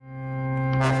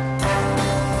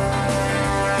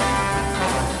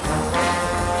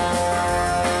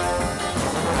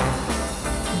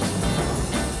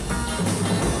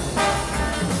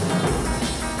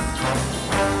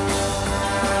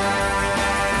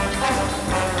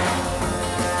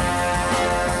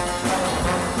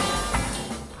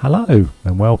Hello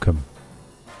and welcome.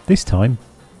 This time,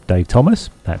 Dave Thomas,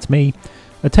 that's me,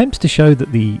 attempts to show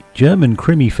that the German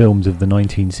krimi films of the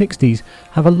 1960s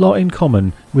have a lot in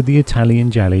common with the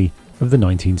Italian gialli of the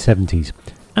 1970s,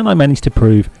 and I managed to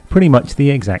prove pretty much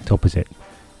the exact opposite.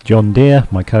 John Deere,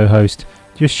 my co-host,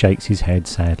 just shakes his head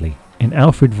sadly. In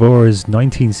Alfred Vora's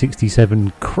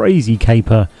 1967 crazy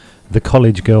caper, The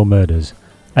College Girl Murders,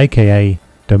 aka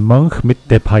Der Monk mit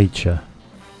der Peitsche.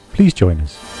 Please join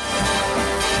us.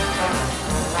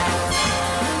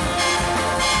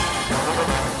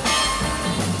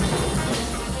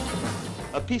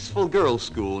 A peaceful girls'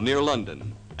 school near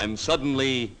London, and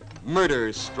suddenly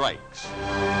murder strikes.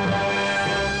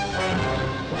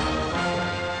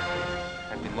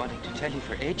 I've been wanting to tell you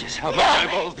for ages how much I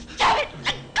both... Damn it!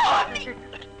 Let go of me!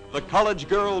 The College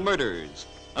Girl Murders,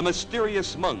 a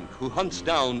mysterious monk who hunts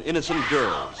down innocent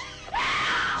girls.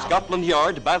 Scotland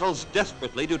Yard battles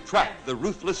desperately to trap the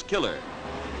ruthless killer.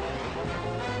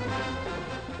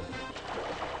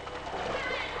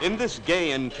 In this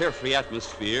gay and carefree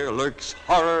atmosphere lurks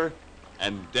horror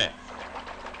and death.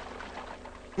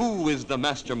 Who is the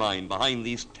mastermind behind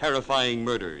these terrifying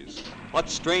murders? What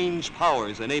strange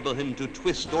powers enable him to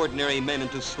twist ordinary men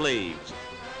into slaves?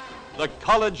 The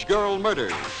College Girl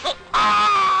Murders.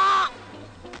 A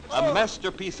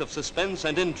masterpiece of suspense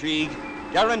and intrigue,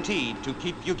 guaranteed to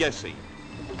keep you guessing.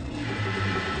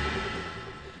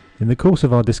 In the course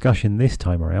of our discussion this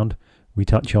time around, we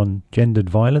touch on gendered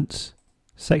violence,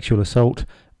 sexual assault,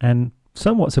 and,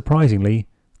 somewhat surprisingly,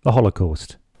 the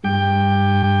Holocaust.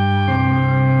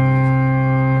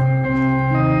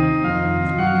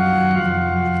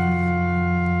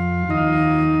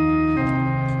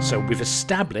 So we've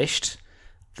established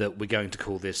that we're going to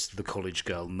call this The College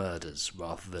Girl Murders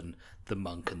rather than The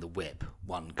Monk and the Whip.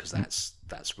 One, because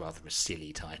that's rather a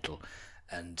silly title,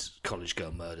 and College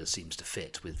Girl Murders seems to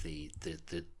fit with the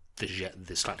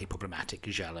slightly problematic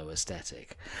giallo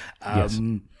aesthetic. Yes.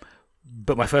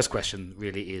 But my first question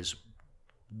really is,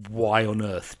 why on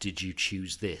earth did you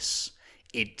choose this?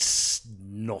 It's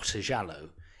not a giallo.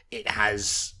 It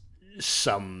has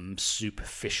some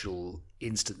superficial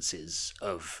instances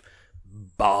of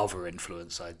Bava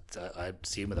influence, I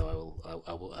assume, although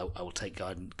I will take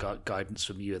guidance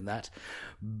from you in that.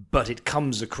 But it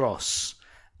comes across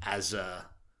as a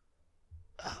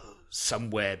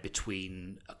somewhere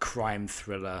between a crime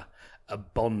thriller, a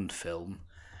Bond film,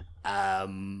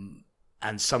 and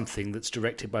something that's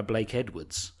directed by Blake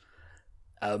Edwards.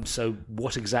 So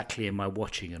what exactly am I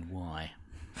watching and why?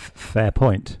 Fair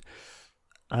point.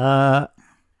 So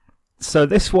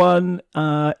this one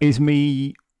is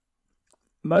me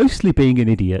mostly being an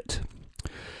idiot.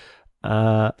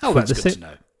 That's good to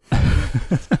know.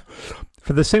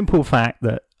 For the simple fact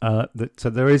that so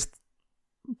there is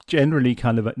generally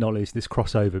kind of acknowledged this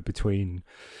crossover between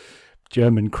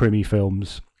German krimi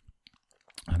films,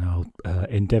 and I'll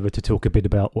endeavour to talk a bit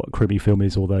about what a krimi film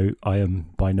is, although I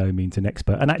am by no means an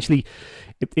expert. And actually,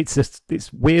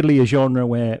 it's weirdly a genre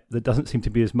where there doesn't seem to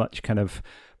be as much kind of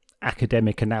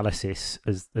academic analysis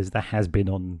as there has been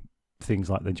on things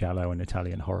like the giallo and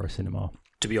Italian horror cinema.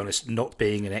 To be honest, not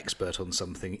being an expert on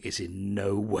something is in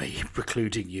no way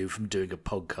precluding you from doing a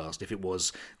podcast. If it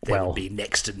was, there would be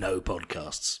next to no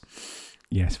podcasts.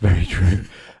 Yes, very true.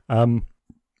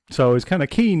 So I was kind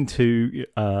of keen to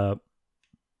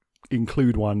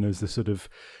include one as the sort of,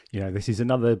 this is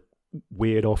another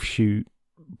weird offshoot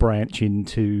branch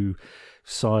into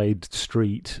side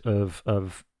street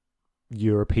of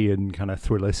European kind of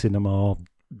thriller cinema,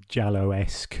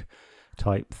 giallo-esque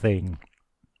type thing.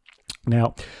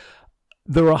 Now,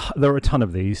 there are a ton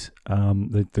of these.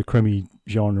 The krimi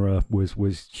genre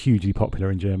was hugely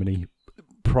popular in Germany,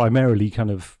 primarily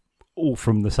kind of all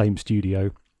from the same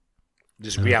studio.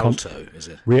 Just Rialto, is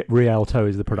it? Rialto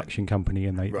is the production company,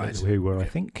 and they who were,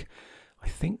 okay. I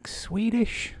think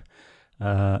Swedish,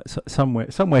 somewhere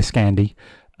Scandi,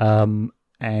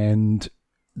 and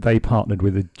they partnered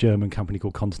with a German company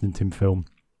called Constantin Film,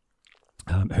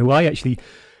 who I actually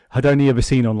had only ever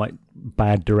seen on like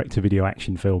bad direct-to-video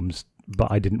action films,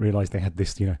 but I didn't realise they had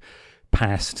this,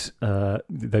 past.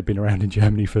 They've been around in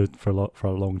Germany for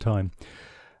a long time.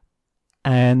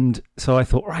 And so I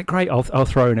thought, right, great, I'll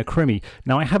throw in a krimi.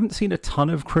 Now, I haven't seen a ton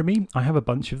of krimi. I have a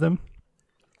bunch of them.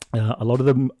 A lot of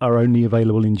them are only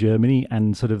available in Germany,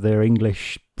 and sort of their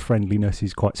English friendliness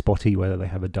is quite spotty, whether they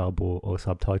have a dub or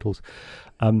subtitles.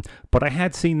 But I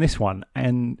had seen this one,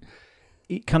 and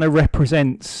it kind of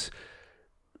represents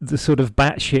the sort of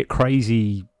batshit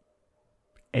crazy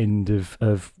end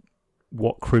of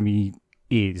what krimi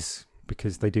is,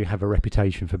 because they do have a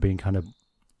reputation for being kind of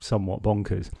somewhat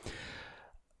bonkers.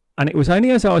 And it was only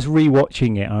as I was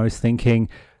rewatching it, I was thinking,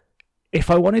 if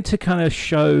I wanted to kind of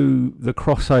show the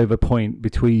crossover point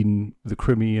between the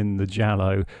Krimi and the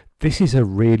Giallo, this is a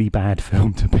really bad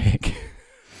film to pick.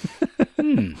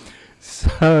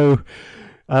 So,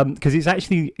 because it's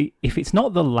actually, if it's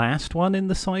not the last one in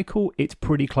the cycle, it's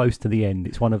pretty close to the end.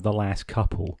 It's one of the last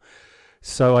couple.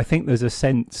 So I think there's a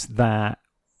sense that,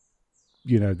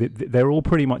 you know, they're all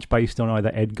pretty much based on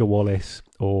either Edgar Wallace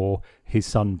or his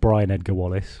son Brian Edgar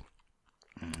Wallace.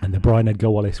 And the Brian Edgar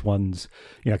Wallace ones,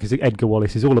 you know, because Edgar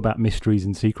Wallace is all about mysteries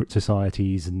and secret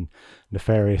societies and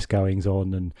nefarious goings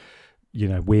on and, you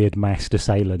know, weird masked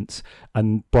assailants.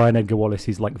 And Brian Edgar Wallace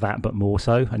is like that, but more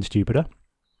so and stupider.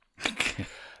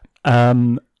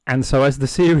 And so as the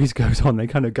series goes on, they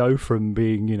kind of go from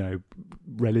being, you know,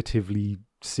 relatively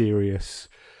serious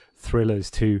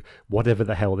thrillers to whatever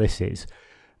the hell this is.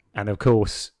 And of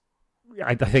course,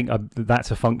 I think that's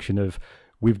a function of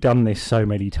we've done this so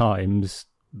many times.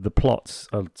 The plots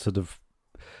are sort of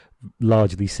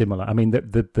largely similar. I mean,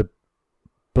 the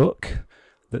book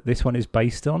that this one is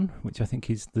based on, which I think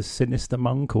is The Sinister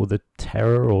Monk or The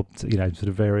Terror, or, you know, sort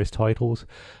of various titles.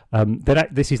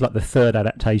 This is like the third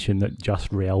adaptation that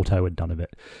just Rialto had done of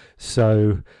it.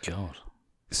 So, God.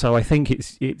 So I think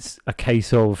it's a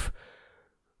case of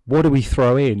what do we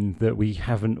throw in that we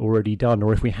haven't already done,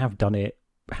 or if we have done it,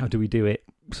 how do we do it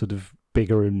sort of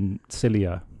bigger and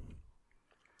sillier?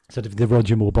 Sort of the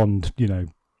Roger Moore Bond, you know,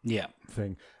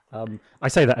 thing. I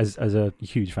say that as a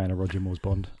huge fan of Roger Moore's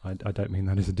Bond. I don't mean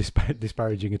that as a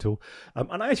disparaging at all.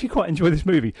 And I actually quite enjoy this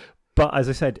movie. But as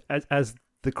I said, as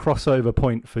the crossover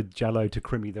point for Giallo to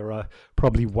Krimi, there are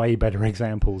probably way better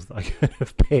examples that I could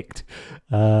have picked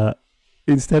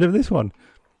instead of this one.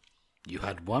 You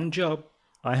had one job.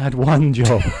 I had one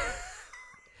job.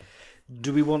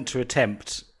 Do we want to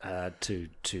attempt to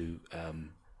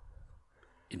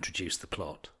introduce the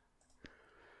plot?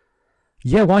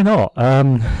 Yeah, why not?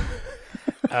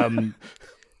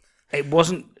 It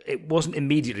wasn't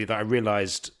immediately that I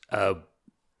realised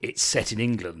it's set in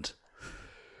England.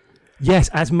 Yes,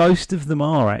 as most of them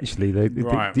are actually.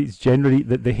 Right. It's generally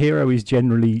the hero is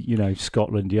generally, you know,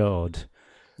 Scotland Yard.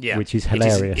 Yeah, which is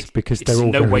hilarious because they're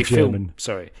all very German.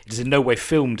 It is in no way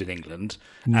filmed in England,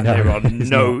 and there are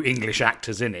no English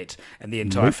actors in it, and the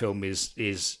entire film is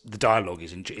the dialogue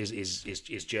is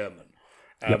German.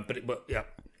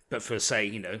 But for, say,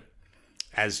 you know,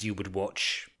 as you would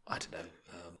watch, I don't know,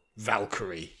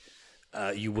 Valkyrie,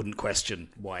 you wouldn't question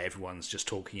why everyone's just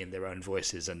talking in their own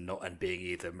voices and being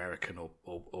either American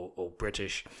or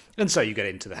British, and so you get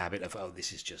into the habit of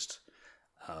this is just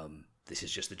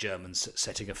the Germans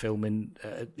setting a film in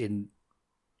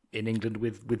England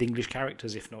with English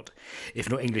characters, if not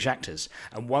English actors.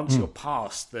 And once you're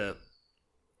past that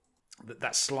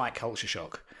slight culture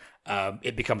shock,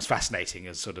 it becomes fascinating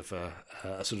as a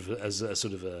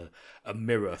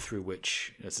mirror through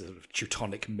which, a sort of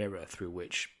Teutonic mirror through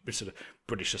which sort of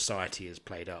British society is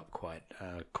played up quite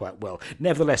well.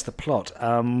 Nevertheless, the plot.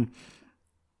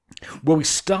 We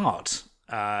start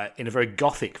in a very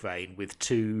gothic vein with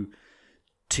two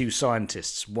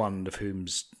scientists, one of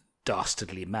whom's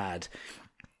dastardly mad,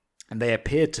 and they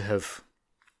appear to have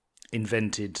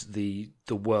invented the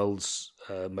world's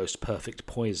most perfect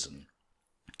poison.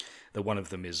 That one of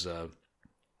them is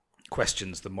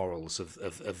questions the morals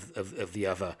of the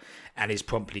other, and is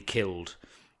promptly killed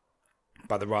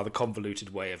by the rather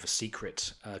convoluted way of a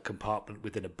secret compartment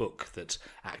within a book that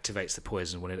activates the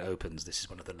poison when it opens. This is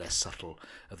one of the less subtle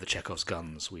of the Chekhov's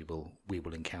guns we will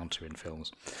encounter in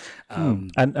films.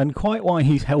 And quite why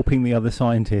he's helping the other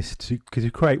scientist to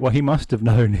create what he must have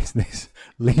known is this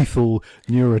lethal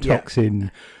neurotoxin. Yeah.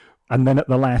 And then at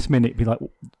the last minute, be like,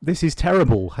 "This is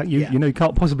terrible. You know, you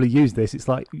can't possibly use this." It's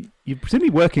like you're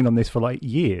presumably working on this for like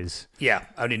years. Yeah.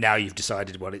 Only now you've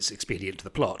decided, well, it's expedient to the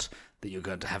plot that you're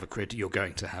going to have a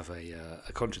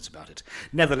conscience about it.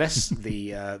 Nevertheless,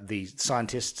 the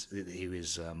scientist who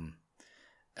is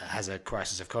has a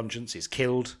crisis of conscience is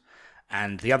killed,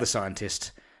 and the other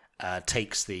scientist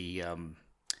takes the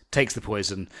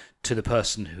poison to the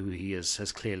person who he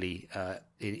has clearly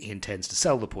he intends to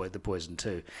sell the poison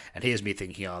to. And here's me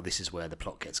thinking, this is where the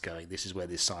plot gets going. This is where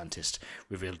this scientist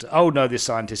revealed, this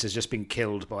scientist has just been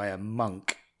killed by a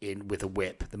monk with a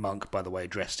whip. The monk, by the way,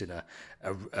 dressed in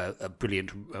a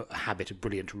brilliant habit of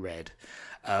brilliant red.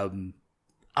 I'm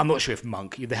not sure if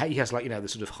monk. He has, like, you know, the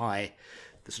sort of high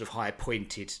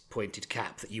pointed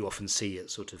cap that you often see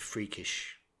at sort of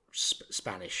freakish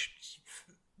Spanish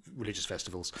religious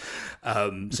festivals.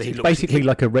 So he looks basically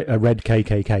like a red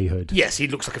KKK hood. Yes, he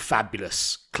looks like a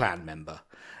fabulous clan member.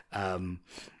 And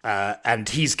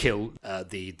he's killed.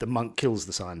 The monk kills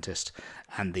the scientist,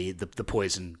 and the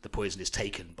poison is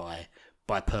taken by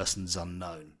persons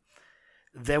unknown.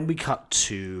 Then we cut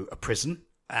to a prison,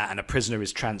 and a prisoner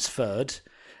is transferred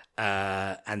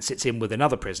and sits in with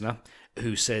another prisoner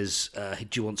who says,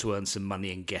 do you want to earn some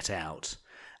money and get out?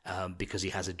 Because he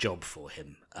has a job for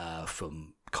him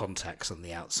from contacts on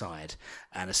the outside.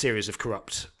 And a series of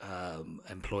corrupt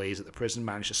employees at the prison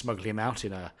manage to smuggle him out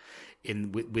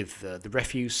with the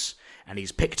refuse, and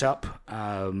he's picked up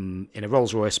in a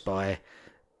Rolls Royce by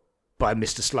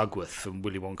Mr. Slugworth from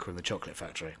Willy Wonka and the Chocolate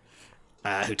Factory,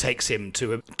 who takes him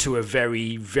to a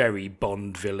very, very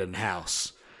Bond villain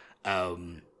house,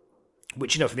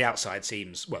 which, from the outside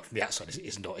seems, from the outside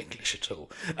is not English at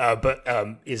all, but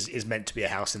is meant to be a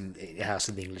house in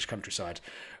the English countryside,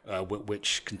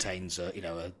 which contains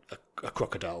a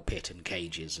crocodile pit and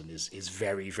cages, and is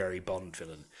very, very Bond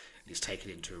villain. He's taken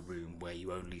into a room where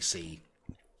you only see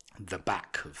the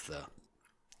back of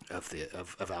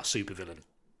our supervillain,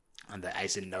 and there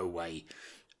is in no way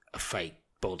a fake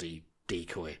body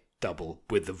decoy double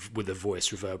with the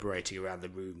voice reverberating around the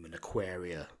room and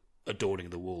aquaria adorning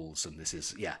the walls. And this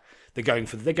is they're going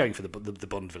for the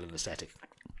Bond villain aesthetic.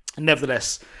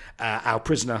 Nevertheless, our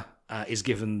prisoner is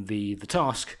given the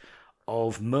task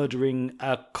of murdering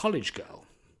a college girl.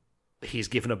 He's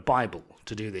given a Bible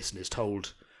to do this, and is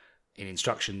told in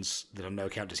instructions that on no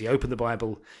account does he open the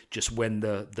Bible. Just when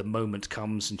the moment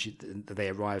comes and they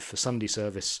arrive for Sunday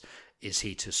service, is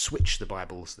he to switch the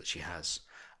Bibles that she has.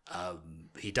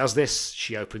 He does this.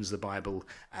 She opens the Bible,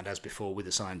 and as before with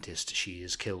the scientist, she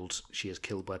is killed. She is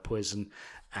killed by poison,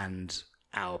 and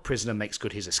our prisoner makes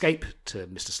good his escape to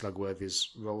Mr.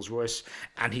 Slugworthy's Rolls Royce,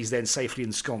 and he's then safely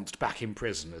ensconced back in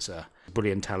prison as a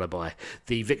brilliant alibi.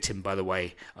 The victim, by the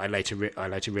way, I later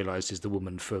realised is the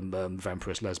woman from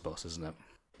Vampirus Lesbos, isn't it?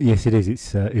 Yes, it is.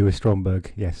 It's Uwe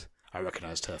Stromberg. Yes, I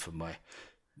recognised her from my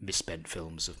misspent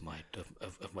films of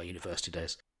my university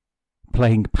days.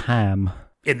 Playing Pam.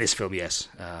 In this film, yes.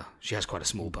 She has quite a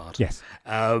small part. Yes.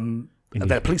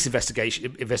 The police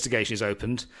investigation is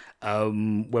opened,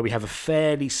 where we have a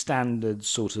fairly standard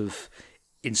sort of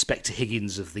Inspector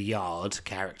Higgins of the Yard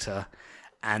character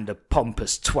and a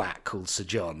pompous twat called Sir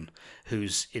John,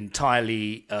 who's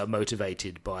entirely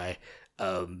motivated by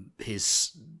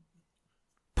his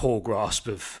poor grasp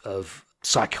of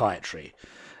psychiatry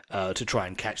to try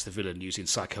and catch the villain using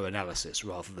psychoanalysis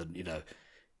rather than,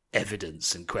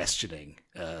 evidence and questioning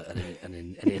an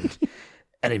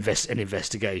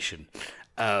investigation,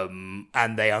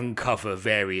 and they uncover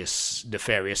various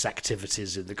nefarious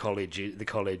activities in the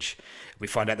college. We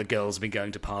find out the girls have been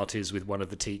going to parties with one of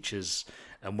the teachers,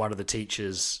 and one of the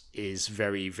teachers is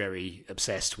very, very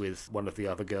obsessed with one of the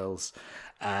other girls,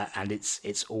 and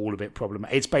it's all a bit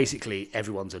problematic. It's basically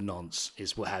everyone's a nonce,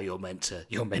 is how you're meant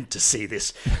to see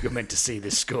this. You're meant to see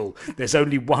this school. There's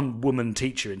only one woman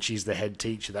teacher, and she's the head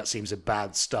teacher. That seems a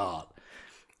bad start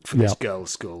for this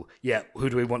girls' school. Yeah, who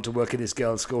do we want to work in this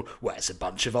girls' school? Well, it's a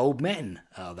bunch of old men.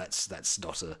 Oh, that's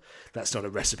not a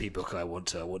recipe book I want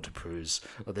to peruse.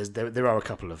 Well, there are a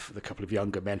couple of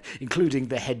younger men, including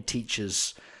the head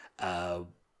teacher's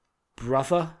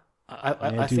brother.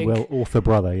 I think well, author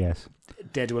brother, yes.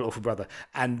 Daredevil author brother,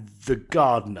 and the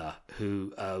gardener,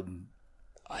 who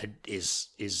is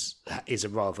a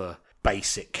rather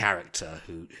basic character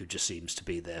who just seems to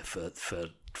be there for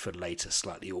later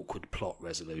slightly awkward plot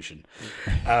resolution.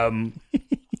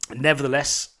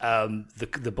 Nevertheless,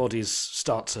 the bodies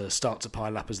start to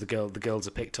pile up as the girls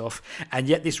are picked off, and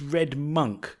yet this red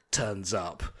monk turns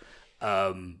up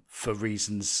for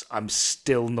reasons I'm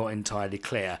still not entirely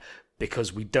clear,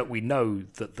 because we know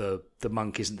that the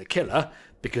monk isn't the killer,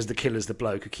 because the killer's the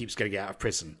bloke who keeps getting out of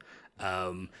prison.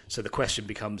 So the question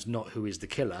becomes not who is the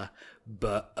killer,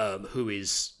 but who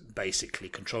is basically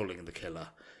controlling the killer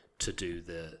to do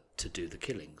the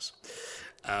killings.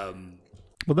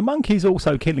 Well, the monk is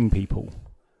also killing people,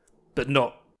 but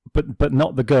not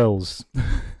the girls.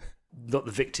 Not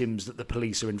the victims that the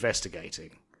police are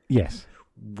investigating. Yes,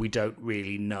 we don't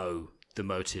really know the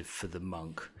motive for the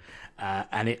monk,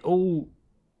 and it all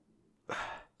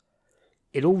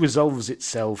resolves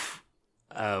itself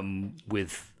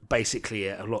with basically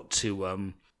a lot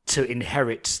to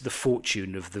inherit the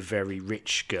fortune of the very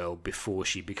rich girl before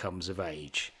she becomes of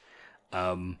age.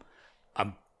 But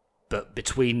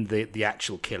between the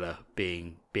actual killer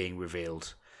being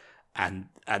revealed and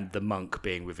the monk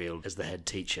being revealed as the head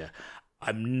teacher,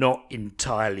 I'm not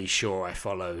entirely sure I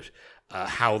followed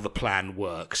how the plan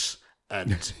works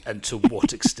and to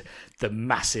what extent the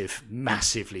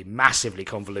massively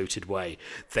convoluted way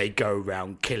they go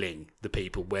around killing the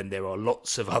people, when there are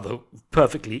lots of other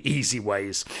perfectly easy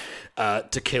ways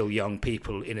to kill young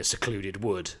people in a secluded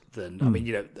wood.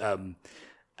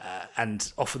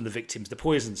 And often the victims, the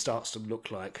poison starts to look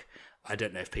like I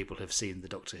don't know if people have seen the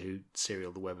Doctor Who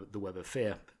serial, The Web of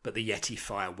Fear, but the Yeti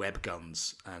fire web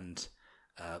guns and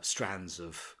strands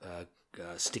of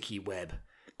sticky web,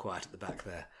 quiet at the back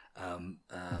there,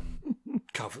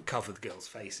 cover the girls'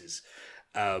 faces.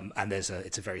 And it's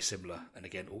a very similar and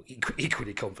again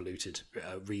equally convoluted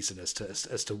reason as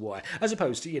to why, as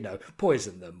opposed to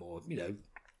poison them or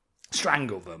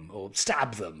strangle them or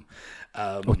stab them,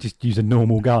 or just use a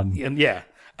normal gun. And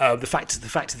the fact is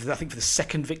that I think for the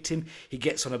second victim he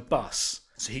gets on a bus,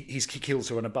 so he kills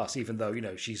her on a bus, even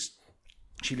though she's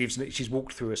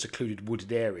walked through a secluded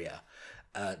wooded area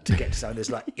to get to something.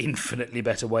 There's like infinitely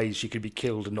better ways she could be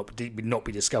killed and not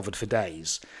be discovered for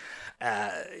days.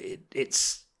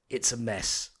 It's a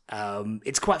mess.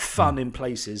 It's quite fun in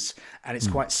places and it's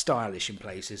quite stylish in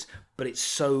places, but it's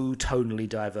so tonally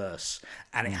diverse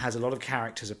and it has a lot of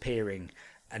characters appearing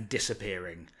and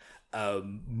disappearing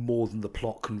more than the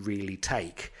plot can really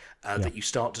take. That you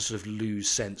start to sort of lose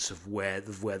sense of where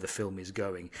the film is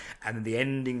going, and then the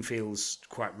ending feels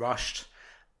quite rushed,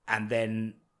 and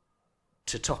then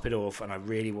to top it off, and I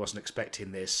really wasn't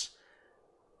expecting this,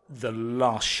 the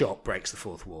last shot breaks the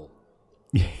fourth wall.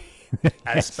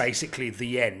 As basically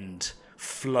the end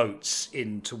floats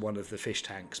into one of the fish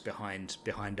tanks behind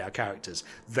our characters.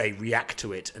 They react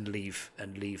to it and leave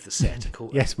the set.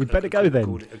 Yes, we'd better go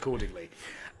then. Accordingly,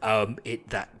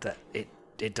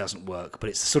 it doesn't work. But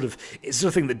it's the sort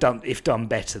of thing that if done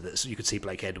better, that you could see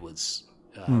Blake Edwards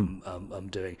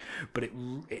doing. But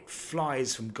it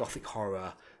flies from gothic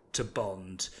horror to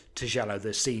Bond to giallo.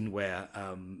 The scene where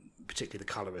particularly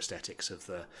the colour aesthetics of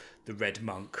the red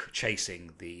monk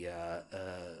chasing the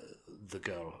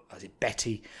girl, is it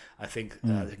Betty? I think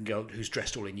the girl who's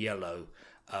dressed all in yellow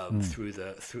through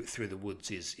the woods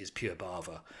is pure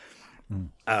Bava.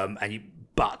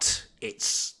 But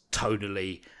it's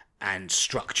tonally and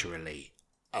structurally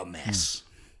a mess.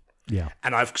 Yeah,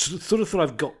 and I've sort of thought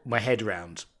I've got my head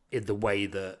around in the way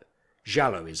that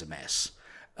giallo is a mess.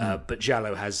 But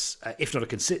giallo has, if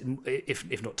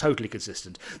not totally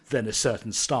consistent, then a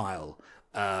certain style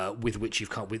with which you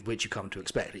come to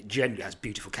expect. It generally has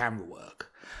beautiful camera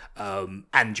work,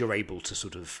 and you're able to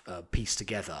sort of piece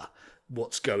together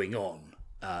what's going on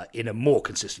in a more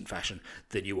consistent fashion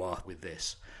than you are with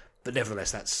this. But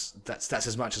nevertheless, that's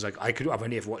as much as I could. I've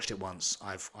only ever watched it once.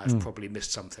 I've probably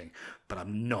missed something, but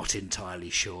I'm not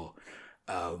entirely sure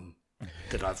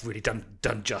that I've really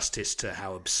done justice to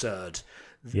how absurd.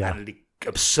 And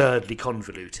absurdly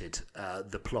convoluted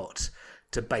the plot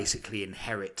to basically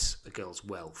inherit a girl's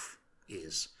wealth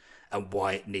is, and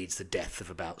why it needs the death of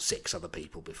about 6 other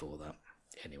people before that.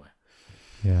 Anyway.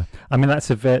 Yeah, I mean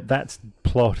that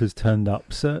plot has turned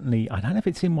up. Certainly, I don't know if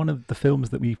it's in one of the films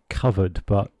that we've covered,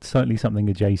 but certainly something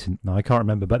adjacent. No, I can't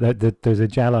remember. But there's a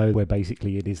giallo where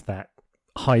basically it is that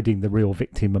hiding the real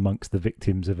victim amongst the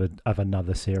victims of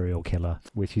another serial killer,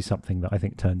 which is something that I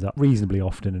think turns up reasonably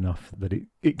often enough that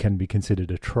it can be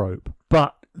considered a trope.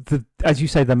 But as you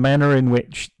say, the manner in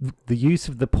which the use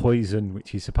of the poison,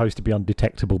 which is supposed to be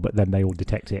undetectable, but then they all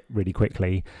detect it really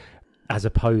quickly, as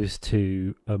opposed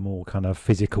to a more kind of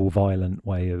physical, violent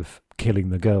way of killing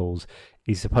the girls,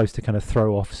 is supposed to kind of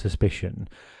throw off suspicion.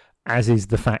 As is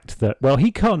the fact that, well,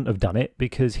 he can't have done it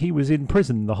because he was in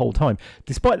prison the whole time,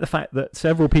 despite the fact that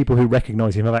several people who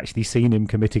recognise him have actually seen him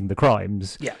committing the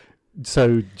crimes. Yeah.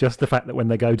 So just the fact that when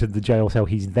they go to the jail cell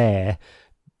he's there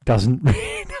doesn't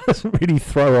really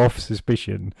throw off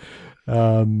suspicion.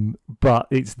 But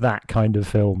it's that kind of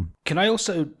film. Can I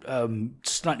also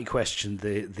slightly question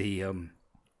the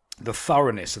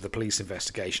thoroughness of the police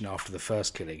investigation after the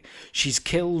first killing? She's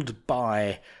killed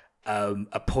by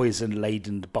a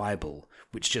poison-laden Bible,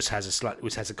 which just has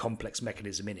a complex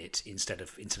mechanism in it instead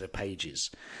of pages.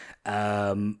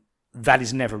 That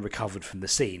is never recovered from the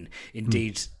scene.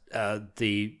 Indeed,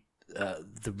 the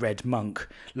red monk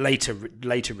later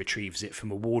retrieves it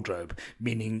from a wardrobe,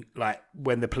 meaning like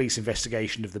when the police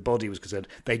investigation of the body was concerned,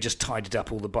 they just tidied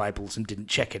up all the Bibles and didn't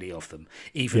check any of them,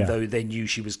 even though they knew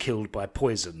she was killed by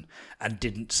poison, and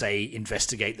didn't say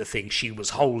investigate the thing she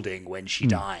was holding when she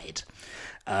died.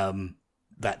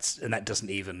 That doesn't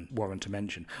even warrant a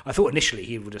mention. I thought initially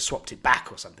he would have swapped it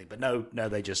back or something, but no,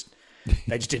 they just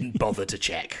didn't bother to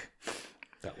check.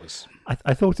 That was.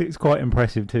 I thought it was quite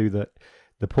impressive too that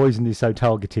the poison is so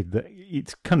targeted that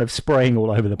it's kind of spraying all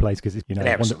over the place, because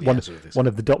it's one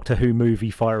of the Doctor Who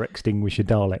movie fire extinguisher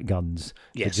Dalek guns.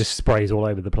 Yes. It just sprays all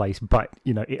over the place, but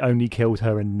it only kills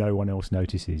her and no one else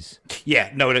notices.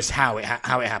 Yeah, no, it's how it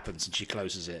happens, and she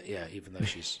closes it. Yeah, even though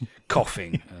she's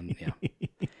coughing, and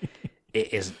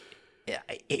it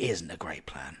isn't a great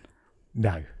plan.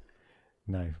 No,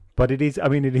 but it is. I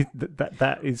mean, it is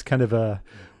that is kind of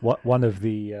one of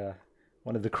the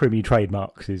one of the Crimmy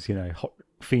trademarks is,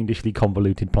 fiendishly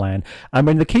convoluted plan. I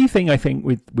mean, the key thing I think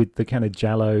with the kind of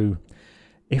Giallo,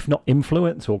 if not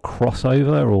influence or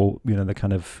crossover or, the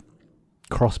kind of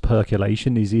cross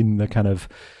percolation, is in the kind of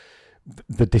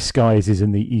the disguises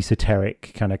and the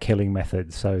esoteric kind of killing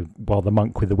methods. So while the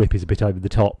monk with the whip is a bit over the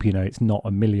top, it's not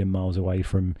a million miles away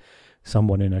from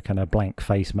someone in a kind of blank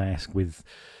face mask with,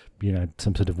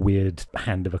 some sort of weird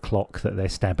hand of a clock that they're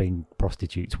stabbing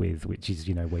prostitutes with, which is,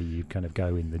 where you kind of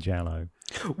go in the Giallo.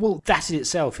 Well, that in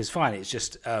itself is fine. It's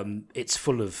just it's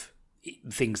full of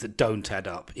things that don't add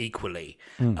up equally,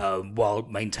 while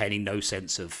maintaining no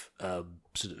sense of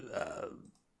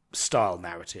style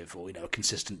narrative or a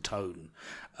consistent tone.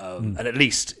 And at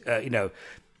least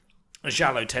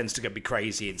Giallo tends to go be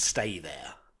crazy and stay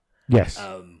there. Yes.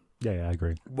 Yeah, I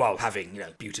agree. While having,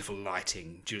 beautiful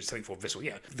lighting, something for visual.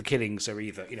 The killings are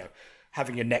either,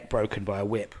 having your neck broken by a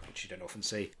whip, which you don't often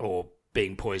see, or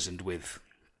being poisoned with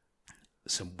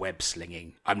some web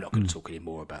slinging. I'm not going to talk any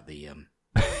more about the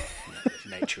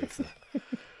nature of the.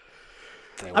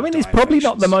 I mean, it's probably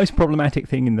not the most problematic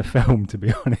thing in the film, to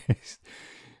be honest.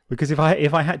 Because if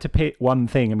I had to pick one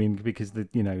thing, I mean, because it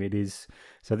is,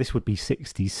 so this would be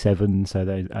 67. So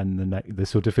the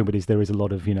sort of film it is, there is a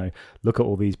lot of look at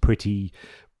all these pretty,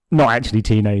 not actually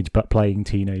teenage but playing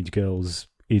teenage girls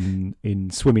in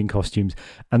swimming costumes,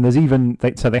 and there's even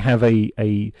they have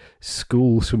a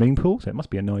school swimming pool, so it must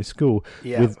be a nice school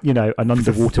with an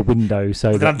underwater window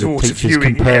so that the teachers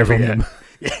can perv on them.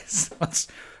 Yes,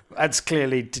 that's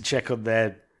clearly to check on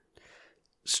their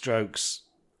strokes.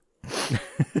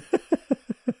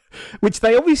 Which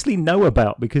they obviously know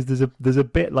about, because there's a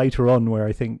bit later on where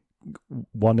I think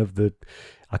one of the,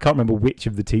 I can't remember which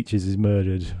of the teachers is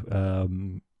murdered,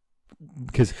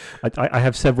 because I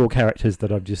have several characters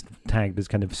that I've just tagged as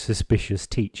kind of suspicious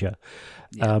teacher,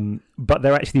 but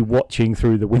they're actually watching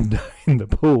through the window in the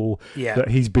pool that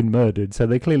he's been murdered, so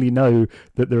they clearly know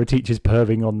that there are teachers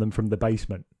perving on them from the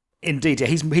basement. Indeed,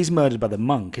 he's murdered by the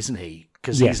monk, isn't he?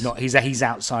 Because he's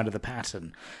outside of the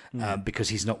pattern, because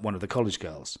he's not one of the college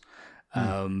girls.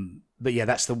 But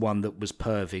that's the one that was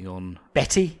perving on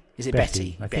Betty. Is it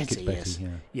Betty? I think it's Betty. Yes.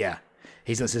 Yeah.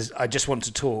 He says, "I just want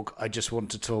to talk. I just want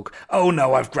to talk. Oh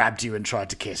no, I've grabbed you and tried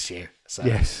to kiss you." So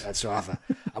that's Arthur.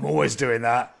 I'm always doing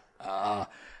that.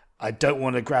 I don't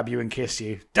want to grab you and kiss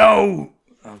you. Don't.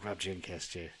 I've grabbed you and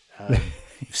kissed you.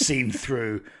 You've seen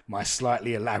through my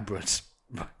slightly elaborate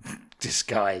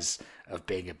disguise of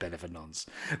being a bit of a nonce.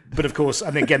 But of course,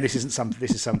 and again, this is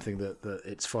something that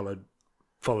it's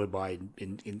followed by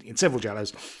in several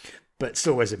Giallos, but it's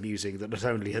always amusing that not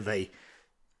only are they,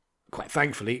 quite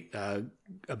thankfully, a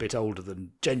bit older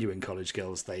than genuine college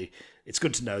girls, it's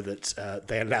good to know that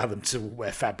they allow them to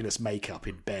wear fabulous makeup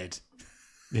in bed.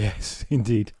 Yes,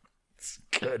 indeed. It's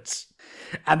good.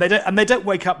 And they don't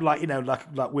wake up like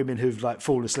women who've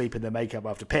fallen asleep in their makeup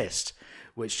after pissed,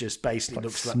 which just basically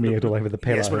looks like smeared all over the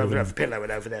pillow. Yes, all over the pillow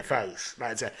and over their face.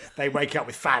 Right, so they wake up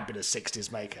with fabulous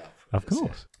 60s makeup. Of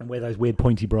course. And wear those weird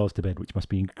pointy bras to bed, which must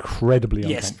be incredibly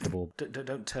uncomfortable. Yes,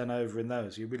 don't turn over in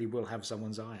those. You really will have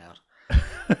someone's eye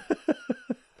out.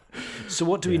 So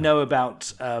what do we know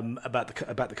about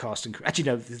the cast and crew? Actually,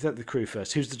 no, the crew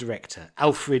first. Who's the director?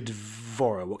 Alfred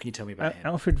Vohra. What can you tell me about him?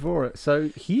 Alfred Vohra. So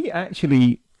he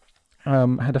actually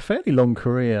had a fairly long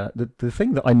career. The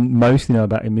thing that I mostly know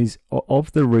about him is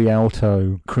of the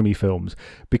Rialto Crimi films,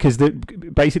 because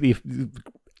basically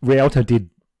Rialto did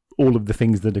all of the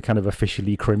things that are kind of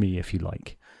officially Crimi, if you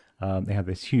like. They had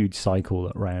this huge cycle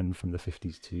that ran from the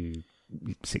 50s to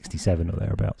 67 or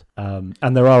thereabouts.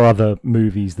 And there are other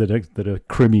movies that are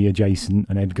Crimi adjacent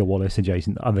and Edgar Wallace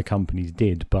adjacent that other companies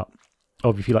did, but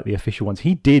if you like the official ones,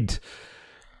 he did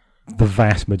the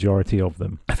vast majority of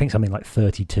them. I think something like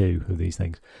 32 of these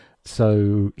things.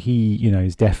 So he,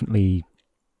 is definitely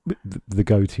the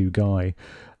go-to guy.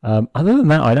 Other than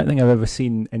that, I don't think I've ever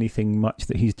seen anything much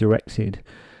that he's directed.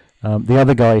 The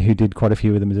other guy who did quite a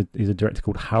few of them is a director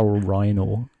called Harold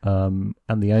Reiner.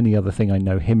 And the only other thing I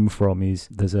know him from is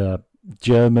there's a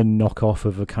German knockoff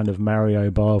of a kind of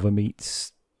Mario Bava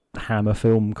meets Hammer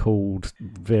film called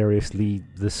variously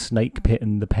The Snake Pit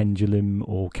and the Pendulum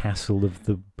or Castle of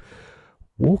the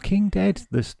Walking Dead.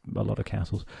 There's a lot of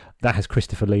castles. That has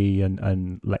Christopher Lee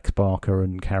and Lex Barker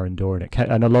and Karen Dor in it.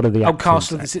 And a lot of the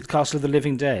actors. Castle of the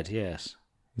Living Dead, yes.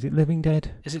 Is it Living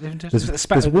Dead? Is it Living Dead?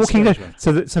 There's Walking Dead.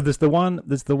 So there's the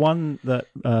one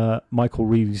that Michael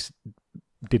Reeves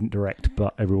didn't direct,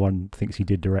 but everyone thinks he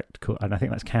did direct, and I think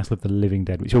that's Castle of the Living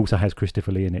Dead, which also has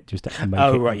Christopher Lee in it, just to make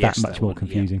it that much more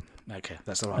confusing. Yeah. Okay,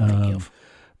 that's the right I'm thinking of.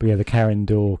 But yeah, the Karen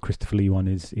Dor Christopher Lee one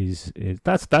is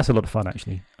that's a lot of fun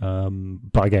actually.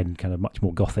 But again, kind of much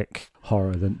more gothic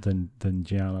horror than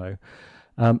Giallo.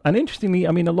 And interestingly,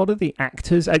 I mean, a lot of the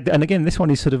actors, and again, this one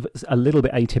is sort of a little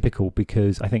bit atypical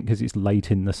because it's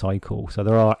late in the cycle. So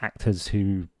there are actors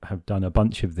who have done a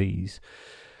bunch of these,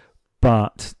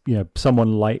 but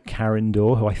someone like Karen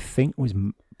Dor, who I think was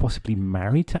possibly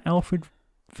married to Alfred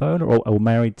Vohner or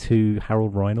married to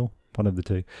Harold Reinl, one of the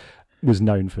two, was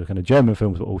known for kind of German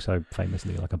films, but also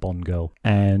famously like a Bond girl.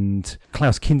 And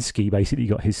Klaus Kinski basically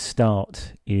got his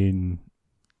start in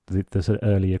the sort of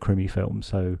earlier Krimi films.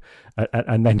 So,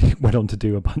 and then he went on to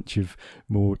do a bunch of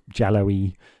more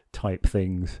Giallo-y type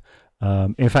things.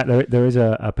 In fact, there is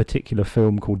a particular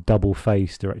film called Double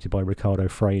Face, directed by Ricardo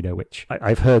Freda, which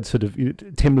I've heard sort of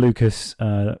Tim Lucas,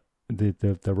 the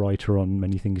writer on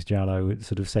Many Things Giallo,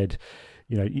 sort of said,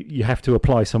 you have to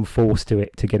apply some force to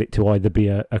it to get it to either be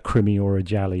a Krimi or a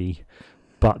Giallo,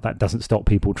 but that doesn't stop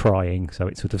people trying. So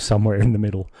it's sort of somewhere in the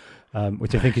middle.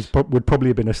 Which I think would probably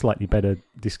have been a slightly better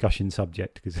discussion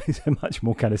subject because it's a much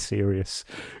more kind of serious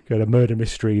kind of murder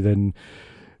mystery than,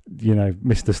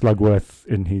 Mr. Slugworth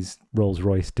in his Rolls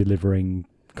Royce delivering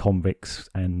convicts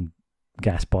and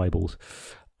gas Bibles.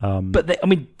 But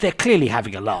they're clearly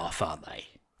having a laugh, aren't they?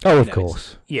 Oh, of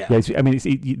course. Yeah.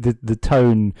 The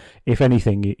tone, if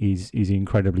anything, is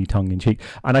incredibly tongue in cheek,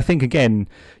 and I think again,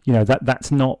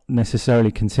 that's not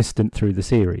necessarily consistent through the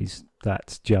series.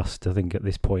 That's just, I think, at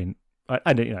this point,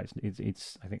 I don't,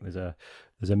 it's. I think there's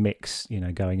a mix,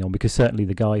 going on, because certainly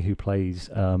the guy who plays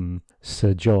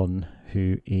Sir John,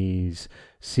 who is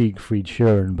Siegfried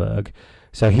Schoenberg,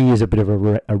 so he is a bit of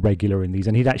a regular in these,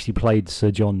 and he'd actually played Sir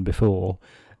John before.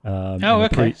 In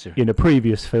a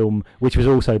previous film, which was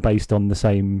also based on the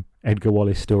same Edgar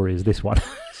Wallace story as this one.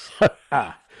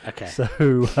 Okay.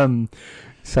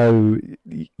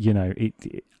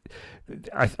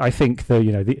 I think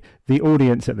the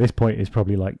audience at this point is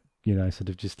probably like, sort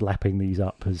of just lapping these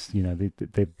up as,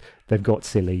 they've got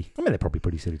silly. I mean, they're probably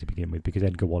pretty silly to begin with, because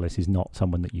Edgar Wallace is not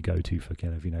someone that you go to for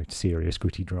kind of, serious,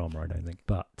 gritty drama, I don't think.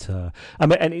 But,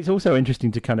 and it's also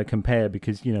interesting to kind of compare,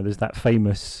 because, there's that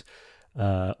famous,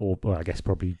 or I guess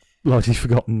probably largely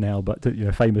forgotten now, but,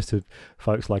 famous to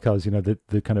folks like us,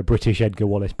 the kind of British Edgar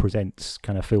Wallace Presents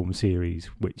kind of film series,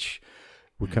 which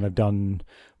were kind of done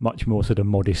much more sort of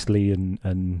modestly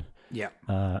and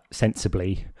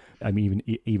sensibly. I mean,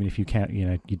 even if you count,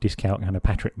 you discount kind of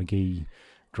Patrick McGee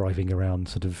driving around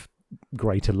sort of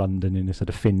Greater London in a sort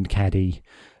of finned caddy.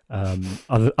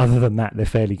 Other than that, they're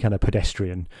fairly kind of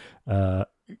pedestrian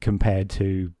compared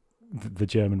to the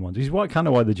German ones. Which is why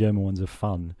the German ones are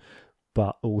fun,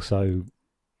 but also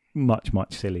much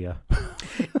sillier.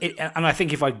 And I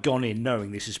think if I'd gone in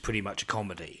knowing this is pretty much a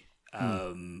comedy,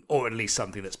 or at least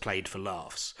something that's played for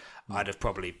laughs, I'd have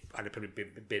probably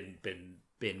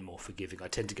been more forgiving. I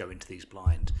tend to go into these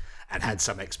blind and had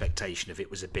some expectation if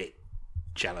it was a bit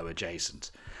Giallo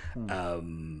adjacent,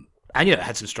 and it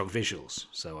had some strong visuals,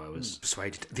 so I was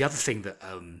persuaded. The other thing that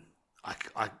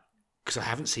because I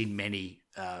haven't seen many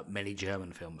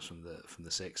German films from the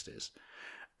 60s,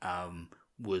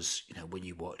 was, when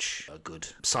you watch a good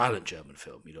silent German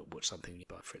film, you don't watch something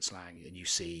by Fritz Lang, and you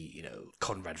see,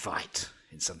 Conrad Veidt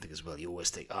in something as well, you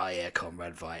always think, oh yeah,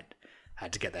 Conrad Veidt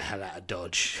had to get the hell out of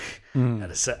Dodge at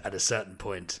a certain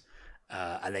point,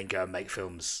 and then go and make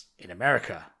films in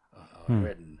America or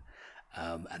Britain.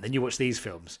 And then you watch these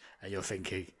films and you're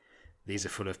thinking, these are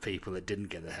full of people that didn't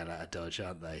get the hell out of Dodge,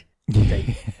 aren't they?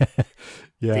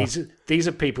 Yeah. These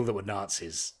are people that were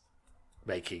Nazis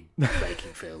making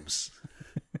films.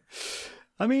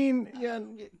 I mean, yeah.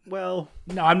 Well,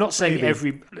 no, I'm not saying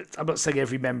every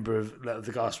member of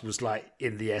the cast was like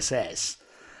in the SS.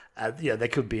 They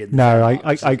could be in. No,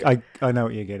 I know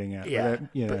what you're getting at. Yeah,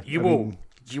 but you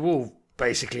all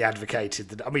basically advocated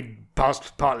that. I mean,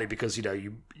 partly because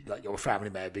you like your family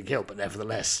may have been killed, but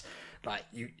nevertheless, like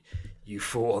you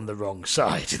fought on the wrong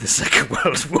side in the Second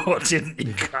World War, didn't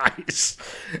you guys?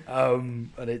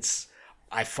 And it's.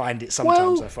 I find it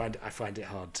sometimes. Well, I find it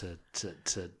hard to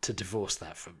divorce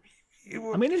that from.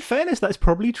 I mean, in fairness, that's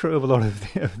probably true of a lot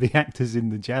of the actors in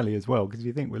the Gialli as well. Because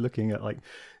you think we're looking at like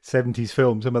 70s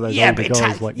films, some of those older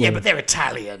guys, but they're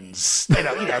Italians. They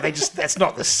don't, they just that's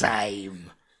not the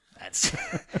same. That's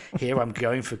here. I'm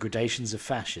going for gradations of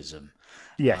fascism.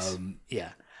 Yes.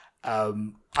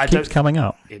 Keeps coming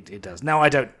up. It does. Now I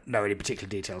don't know any particular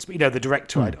details, but the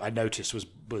director I noticed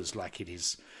was like in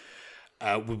his.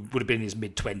 Would have been in his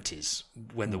mid-20s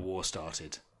when the war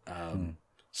started.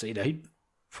 So, he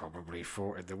probably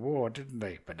fought in the war, didn't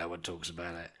he? But no one talks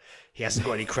about it. He hasn't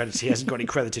got any credits. He hasn't got any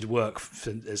credited work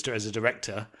as a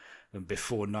director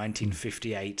before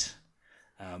 1958.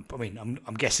 I mean,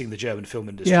 I'm guessing the German film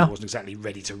industry wasn't exactly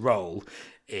ready to roll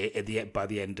by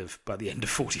the end of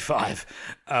 45,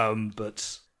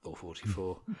 or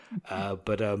 44.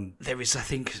 But there is, I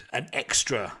think, an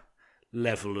extra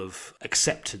level of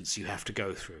acceptance you have to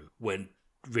go through when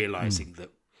realizing that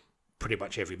pretty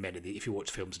much every minute, if you watch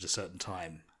films at a certain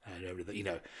time,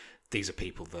 these are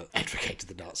people that advocated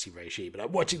the Nazi regime, and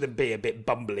I'm watching them be a bit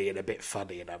bumbly and a bit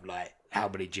funny, and I'm like, how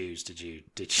many Jews did you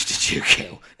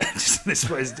kill?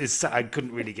 I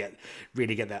couldn't really get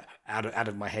that out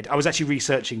of my head. I was actually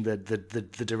researching the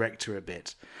director a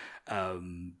bit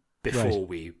before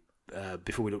we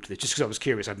looked at this, just because I was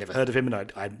curious. I'd never heard of him,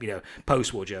 and I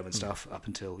post-war German stuff up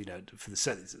until for the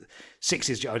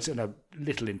 60s. I was a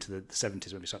little into the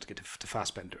 70s when we started to get to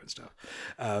Fassbender and stuff,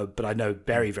 but I know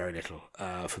very, very little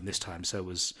from this time. So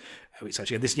was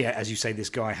actually, and this, as you say, this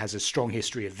guy has a strong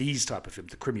history of these type of films,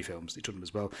 the Krimi films. They took them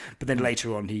as well, but then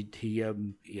later on,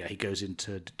 he goes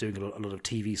into doing a lot of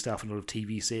TV stuff and a lot of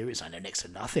TV series. I know next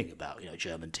to nothing about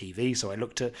German TV, so I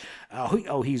looked at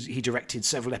he directed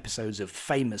several episodes of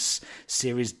famous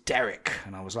series Derek,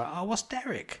 and I was like, what's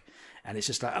Derek? And it's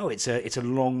just like, it's a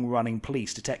long running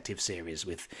police detective series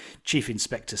with Chief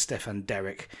Inspector Stefan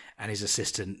Derek and his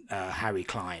assistant Harry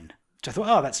Klein. Which I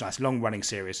thought, that's nice, long running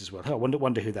series as well. I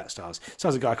wonder who that stars.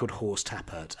 Stars a guy called Horst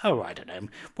Tappert. Oh, I don't know.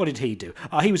 What did he do?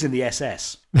 He was in the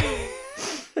SS.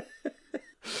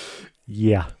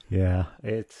 Yeah.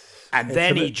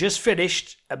 Then he just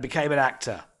finished and became an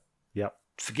actor. Yep.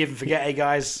 Forgive and forget, hey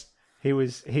guys. He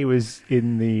was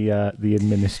in the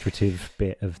administrative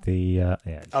bit of the.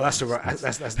 That's all right.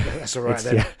 That's all right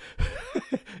then. Yeah.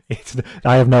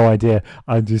 I have no idea.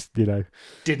 I just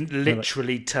didn't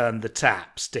literally turn the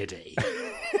taps, did he?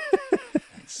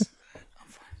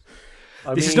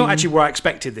 This is not actually where I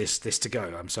expected this to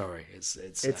go. I'm sorry. It's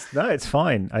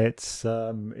fine. It's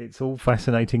all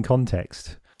fascinating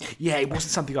context. Yeah, it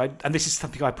wasn't something and this is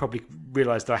something I probably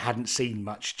realised that I hadn't seen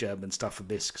much German stuff from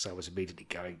this, because I was immediately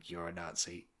going, "You're a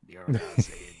Nazi. You're a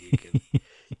Nazi."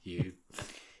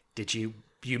 And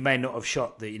you may not have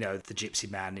shot the gypsy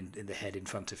man in the head in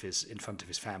front of his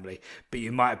family, but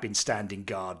you might have been standing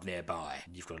guard nearby,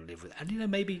 and you've got to live with it.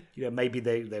 And maybe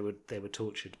they were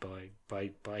tortured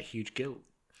by huge guilt.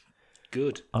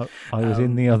 Good. I was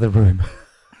in the other room.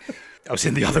 I was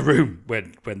in the other room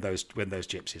when those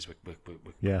gypsies were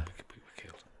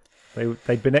killed.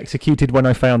 They'd been executed when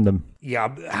I found them. Yeah,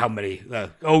 how many?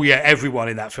 Everyone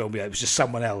in that film. Yeah, it was just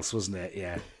someone else, wasn't it?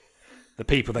 Yeah, the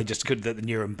people they just couldn't. The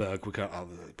Nuremberg were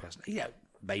the person. Yeah,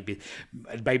 maybe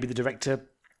the director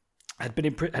had been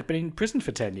in prison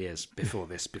for 10 years before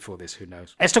this. Who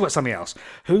knows? Let's talk about something else.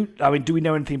 Do we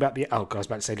know anything about the? I was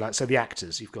about to say, the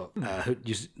actors you've got.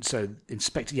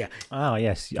 Inspector. Yeah. Oh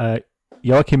yes.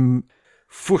 Joachim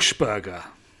Fuchsberger.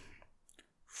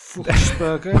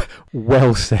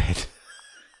 Well said.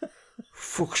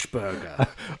 Fuchsberger.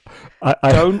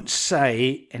 Don't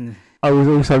say. I was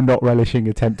also not relishing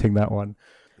attempting that one.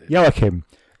 Joachim,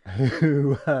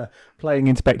 who playing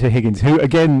Inspector Higgins, who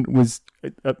again was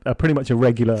pretty much a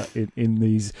regular in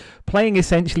these, playing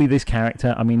essentially this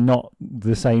character. I mean, not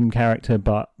the same character,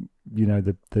 but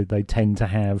they tend to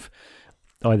have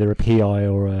either a PI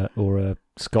or a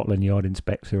Scotland Yard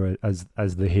inspector as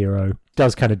the hero.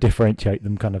 Does kind of differentiate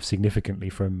them kind of significantly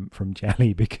from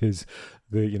Jally, because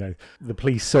the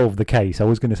police solve the case. I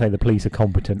was going to say the police are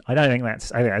competent. I think that's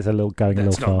a little going a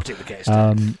little far. The case,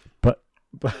 but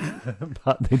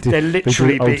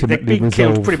they're being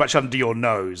killed pretty much under your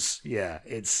nose. Yeah,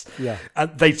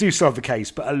 they do solve the case,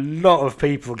 but a lot of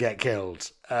people get killed,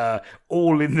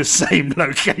 all in the same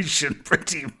location,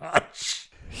 pretty much.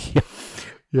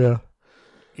 Yeah.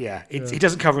 Yeah, he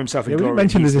doesn't cover himself in glory. We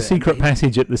mentioned there's a secret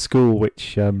passage at the school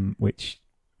which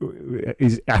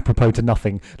is apropos to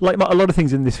nothing. Like a lot of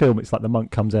things in this film, it's like the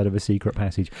monk comes out of a secret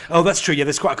passage. Oh, that's true. Yeah,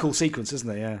 there's quite a cool sequence, isn't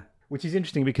there? Yeah. Which is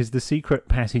interesting because the secret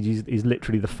passage is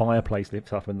literally the fireplace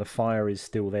lifts up and the fire is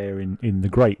still there in the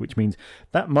grate, which means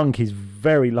that monk is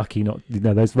very lucky not,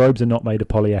 those robes are not made of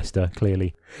polyester,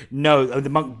 clearly. No, the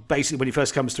monk basically, when he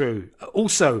first comes through,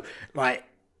 also,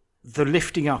 the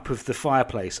lifting up of the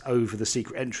fireplace over the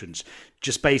secret entrance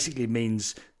just basically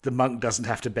means the monk doesn't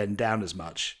have to bend down as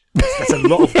much. That's a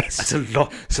lot of that's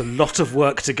a lot of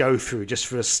work to go through just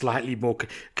for a slightly more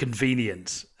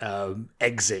convenient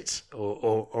exit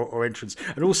or entrance.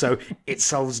 And also, it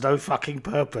solves no fucking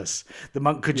purpose. The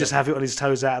monk could just have it on his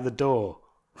toes out of the door.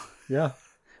 Yeah,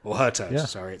 or her toes. Yeah.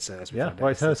 Sorry, it's it's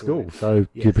her school, so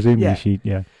presumably she.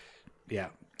 Yeah. Yeah,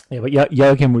 but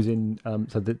Joachim was in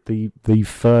the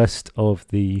first of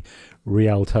the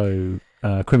Rialto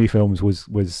Krimi Films was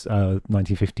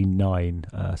 1959,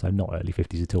 so not early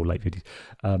 50s at all, late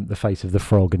 50s. The Face of the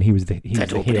Frog, and he was the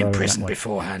They'd all hero been in that prison one.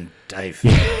 beforehand, Dave.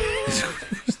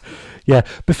 Yeah,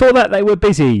 before that they were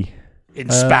busy. In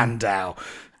Spandau.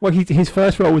 Well, his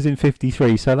first role was in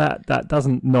 53, so that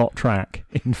doesn't not track,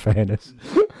 in fairness.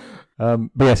 But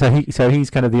yeah, so he's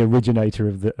kind of the originator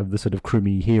of the sort of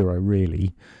Krimi hero,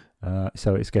 really.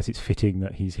 So I guess it's fitting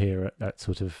that he's here at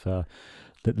sort of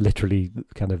that literally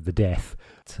kind of the death.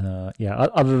 Yeah,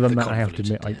 other than that, I have to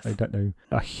admit, I don't know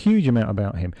a huge amount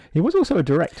about him. He was also a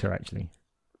director, actually.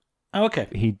 Oh, okay.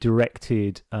 He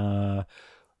directed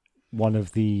one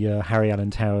of the Harry Allen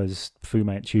Towers Fu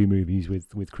Manchu movies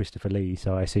with Christopher Lee.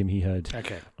 So I assume he heard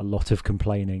a lot of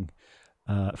complaining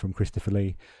from Christopher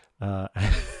Lee.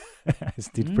 As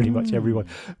did pretty much everyone.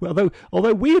 Well,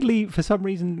 although weirdly, for some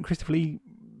reason, Christopher Lee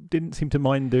didn't seem to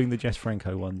mind doing the Jess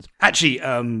Franco ones. Actually,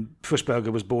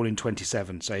 Fussberger was born in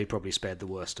 27, so he probably spared the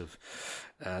worst of.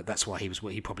 That's why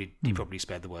he probably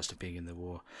spared the worst of being in the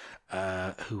war.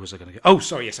 Who was I going to go? Oh,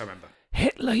 sorry, yes, I remember.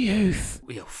 Hitler Youth.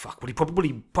 Oh fuck! Well, he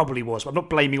probably was. I'm not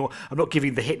blaming. I'm not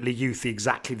giving the Hitler Youth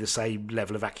exactly the same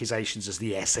level of accusations as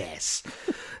the SS.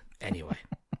 Anyway.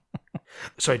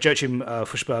 Sorry, Joachim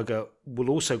Fussberger will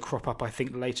also crop up, I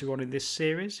think, later on in this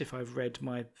series, if I've read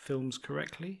my films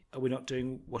correctly. Are we not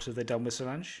doing What Have They Done with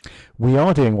Solange? We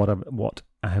are doing What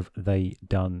Have They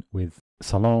Done with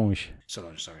Solange.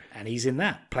 Solange, sorry. And he's in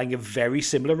that, playing a very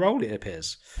similar role, it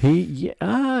appears.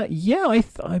 I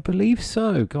believe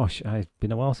so. Gosh, it's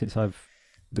been a while since I've...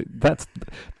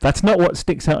 That's not what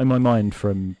sticks out in my mind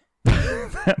from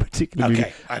that particular movie.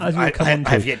 Okay, I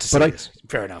have yet to see this.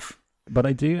 Fair enough. But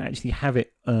I do actually have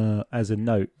it as a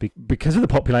note because of the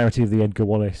popularity of the Edgar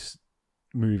Wallace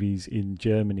movies in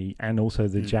Germany and also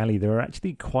the Gialli. There are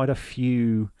actually quite a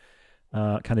few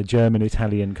kind of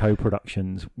German-Italian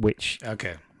co-productions, which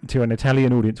to an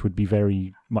Italian audience would be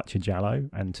very much a giallo,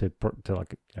 and to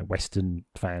like Western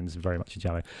fans very much a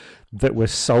giallo, that were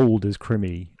sold as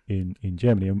Krimi in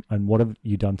Germany. And What Have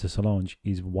You Done to Solange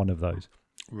is one of those.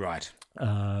 Right.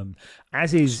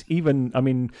 As is even,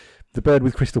 The Bird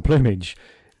with Crystal Plumage,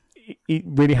 it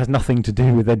really has nothing to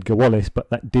do with Edgar Wallace, but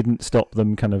that didn't stop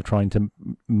them kind of trying to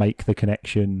make the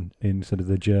connection in sort of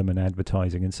the German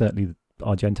advertising. And certainly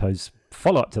Argento's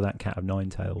follow-up to that, Cat of Nine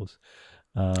Tails,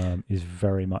 is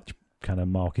very much kind of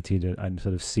marketed and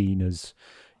sort of seen as,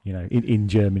 in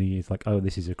Germany, it's like, oh,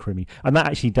 this is a Krimi. And that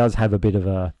actually does have a bit of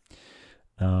a...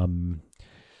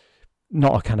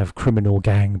 not a kind of criminal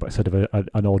gang, but sort of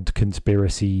an odd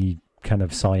conspiracy kind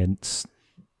of science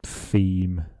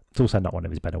theme. It's also not one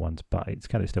of his better ones, but it's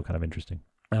still kind of interesting.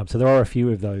 So there are a few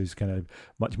of those kind of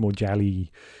much more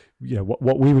gialli,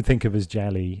 what we would think of as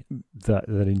gialli, that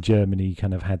in Germany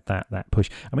kind of had that push.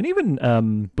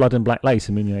 Even Blood and Black Lace.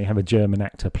 You have a German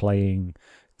actor playing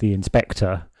the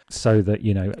inspector, so that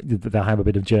they'll have a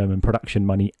bit of German production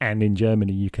money, and in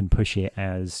Germany you can push it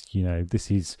as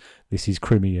this is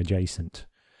Krimi adjacent.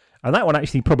 And that one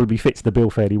actually probably fits the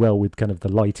bill fairly well with kind of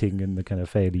the lighting and the kind of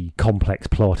fairly complex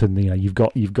plot, and you've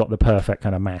got the perfect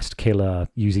kind of masked killer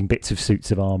using bits of suits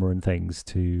of armor and things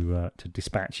to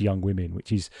dispatch young women,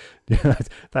 which is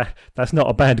that's not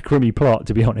a bad Krimi plot,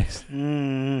 to be honest.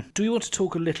 Do you want to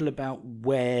talk a little about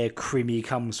where Krimi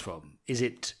comes from? Is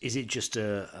it just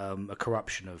a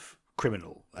corruption of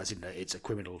criminal, as in it's a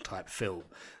criminal type film,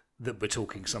 that we're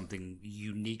talking something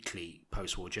uniquely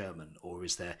post-war German, or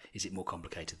is it more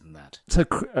complicated than that? So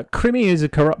Krimi is a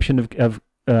corruption of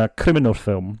criminal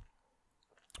film,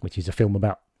 which is a film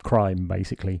about crime,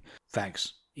 basically.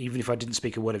 Thanks. Even if I didn't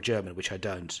speak a word of German, which I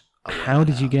don't. How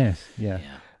did you guess? Yeah.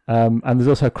 And there's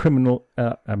also criminal...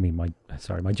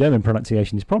 my German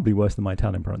pronunciation is probably worse than my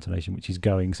Italian pronunciation, which is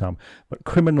going some. But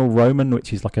Criminal Roman,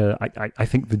 which is like I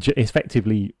think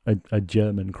effectively a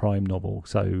German crime novel.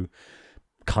 So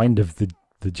kind of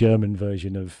the German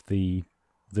version of the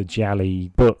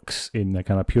gialli books in the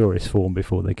kind of purist form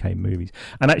before they came movies.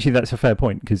 And actually that's a fair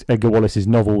point, because Edgar Wallace's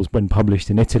novels, when published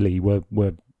in Italy, were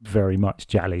very much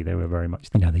gialli. They were very much,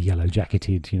 the yellow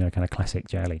jacketed, kind of classic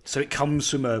gialli. So it comes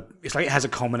from it's like it has a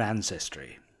common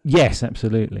ancestry. Yes,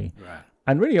 absolutely. Right.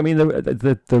 And really,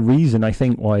 the reason I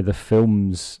think why the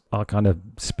films are kind of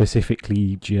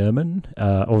specifically German,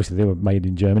 obviously they were made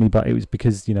in Germany, but it was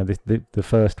because, the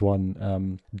first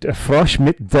one, Der Frosch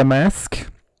mit der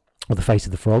Mask, or The Face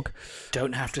of the Frog.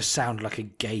 Don't have to sound like a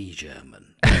gay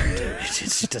German.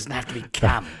 It doesn't have to be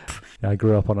camp. I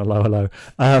grew up on a low.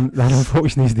 That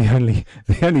unfortunately is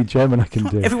the only German I can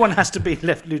do. Everyone has to be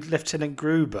Lieutenant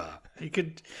Gruber. You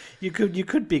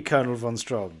could be Colonel von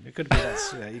Strong. You could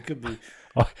be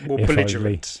more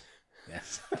belligerent.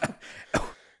 Yes.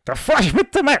 The fresh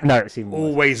with tomato. No, it's even worse.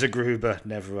 Always a Gruber,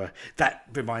 never a... That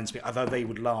reminds me, although they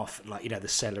would laugh, like, the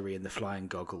celery and the flying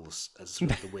goggles as sort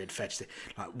of the weird fetch thing.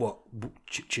 Like, do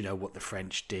you know what the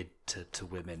French did to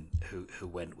women who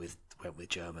went with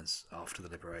Germans after the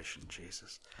liberation?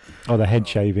 Jesus. Oh, the head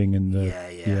shaving and the...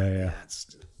 Yeah.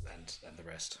 And the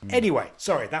rest. Anyway,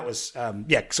 sorry, that was...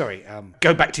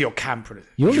 go back to your camp.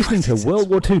 You're listening to World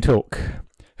War II talk.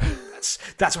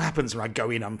 That's what happens when I go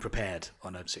in unprepared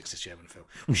on a 60s German film.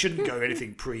 We shouldn't go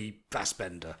anything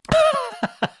pre-Fassbender.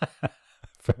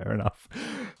 Fair enough.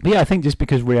 But yeah, I think just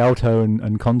because Rialto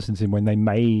and Constantine, when they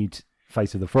made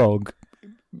Face of the Frog,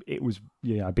 it was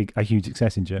a huge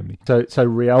success in Germany. So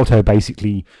Rialto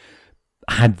basically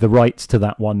had the rights to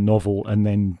that one novel and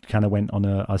then kind of went on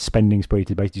a spending spree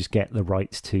to basically just get the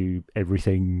rights to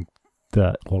everything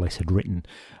that Wallace had written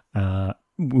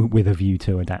with a view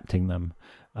to adapting them.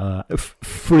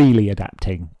 Freely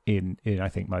adapting in I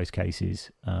think most cases,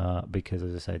 because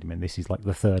as I said, this is like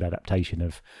the third adaptation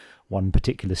of one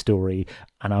particular story,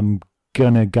 and I'm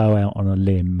gonna go out on a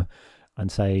limb and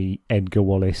say Edgar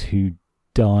Wallace, who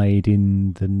died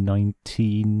in the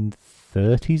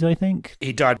 1930s, I think.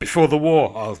 He died before the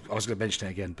war. I was going to mention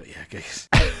it again, but yeah, I guess.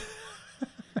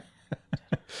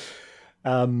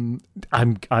 I'm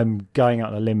going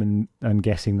out on a limb and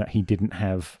guessing that he didn't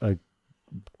have a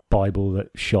Bible that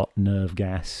shot nerve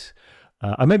gas.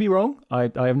 I may be wrong.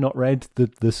 I have not read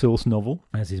the source novel,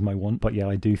 as is my wont, but yeah,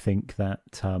 I do think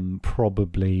that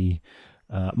probably,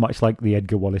 much like the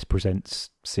Edgar Wallace Presents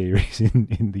series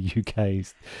in the UK,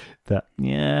 that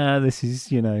this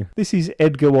is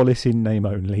Edgar Wallace in name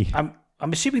only. I'm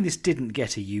assuming this didn't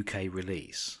get a UK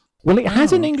release. Well, it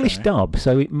has an English dub,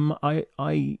 so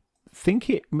I think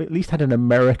it at least had an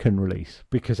American release,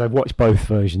 because I've watched both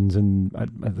versions, and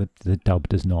the dub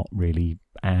does not really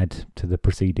add to the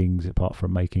proceedings apart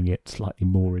from making it slightly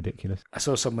more ridiculous. I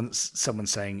saw someone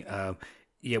saying,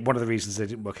 one of the reasons they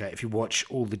didn't work out, if you watch,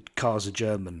 all the cars are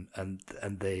German and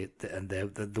the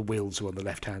wheels are on the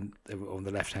left hand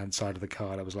side of the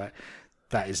car, and I was like,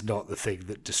 that is not the thing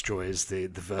that destroys the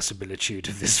verisimilitude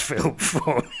of this film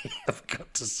for me. I've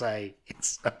got to say,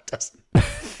 it doesn't.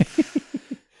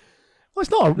 Well, it's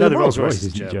not. No, the Rolls Royce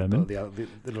isn't German. A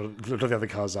lot of the other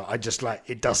cars are. I just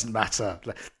it doesn't matter.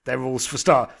 They're all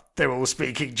they're all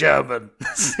speaking German.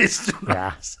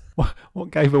 Yeah.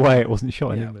 What gave away it wasn't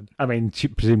shot in England? I mean,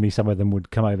 presumably some of them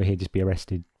would come over here, just be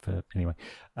arrested for anyway.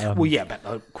 But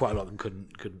quite a lot of them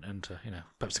couldn't enter.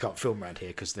 Perhaps they can't film around here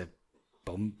because they've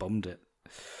bombed it.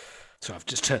 So I've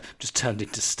just turned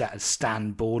into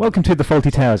Stan Boardman. Welcome to the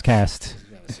Faulty Towers cast.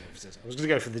 I was going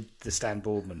to go for the Stan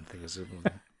Boardman thing.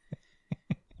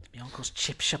 My uncle's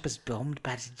chip shop is bombed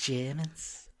by the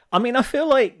Germans. I mean, I feel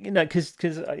like,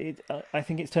 because I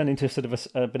think it's turned into sort of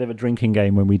a bit of a drinking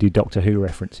game when we do Doctor Who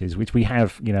references, which we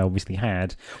have, obviously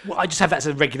had. Well, I just have that as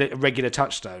a regular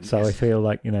touchstone. So yes. I feel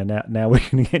like, now we're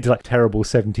going to get to terrible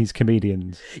 70s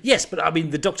comedians. Yes, but I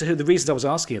mean, the Doctor Who, the reason I was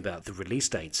asking about the release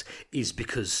dates is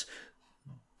because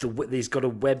he's got a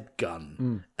web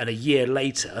gun, and a year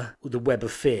later, the Web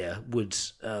of Fear would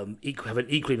have an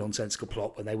equally nonsensical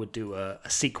plot when they would do a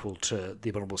sequel to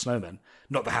The Abominable Snowman,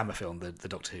 not the Hammer film, the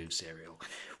Doctor Who serial,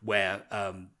 where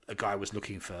a guy was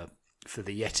looking for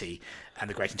the Yeti, and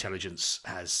the Great Intelligence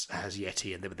has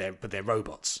Yeti, and they're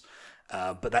robots.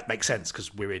 But that makes sense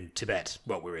because we're in Tibet.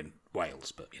 Well, we're in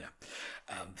Wales, but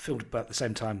filmed about the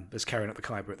same time as Carrying Up the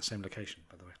Khyber at the same location,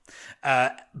 by the way.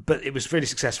 But it was really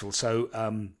successful. So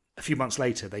a few months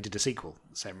later, they did a sequel.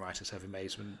 The same writers, Hervey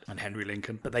Mason and Henry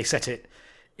Lincoln, but they set it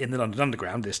in the London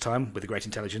Underground this time with the Great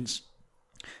Intelligence.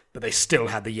 But they still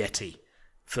had the Yeti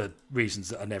for reasons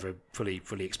that are never fully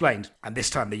explained. And this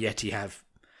time, the Yeti have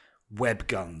web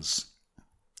guns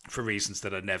for reasons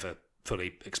that are never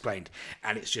fully explained,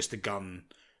 and it's just a gun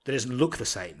that doesn't look the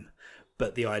same,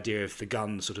 but the idea of the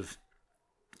gun sort of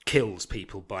kills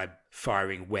people by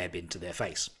firing web into their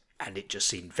face, and it just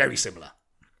seemed very similar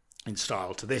in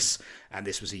style to this, and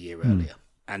this was a year earlier.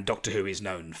 And Doctor Who is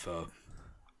known for,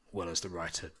 well, as the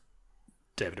writer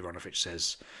David Aronovich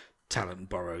says, talent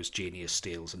borrows, genius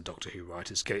steals, and Doctor Who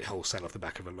writers get it wholesale off the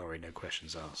back of a lorry, no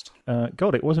questions asked.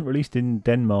 God, it wasn't released in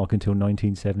Denmark until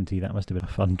 1970. That must have been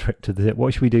a fun trip to the...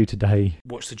 What should we do today?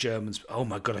 Watch the Germans. Oh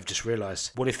my God, I've just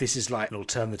realised. What if this is like an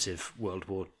alternative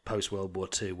post-World War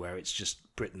II, where it's just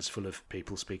Britain's full of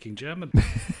people speaking German?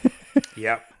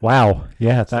 Yep. Wow.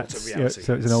 Yeah, so it's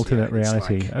an alternate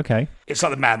reality. Okay. It's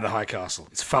like The Man in the High Castle.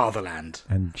 It's Fatherland.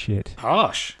 And shit.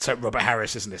 Harsh. So Robert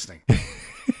Harris isn't listening.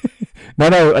 No,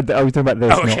 I was talking about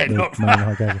this. Oh, okay, not Man in the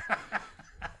High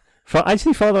Castle.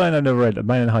 Actually, Fatherland I never read.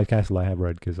 Man in the High Castle I have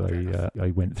read because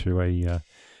I went through a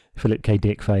Philip K.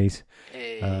 Dick phase.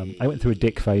 I went through a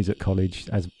Dick phase at college,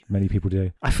 as many people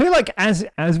do. I feel like as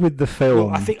with the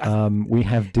film, we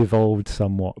have devolved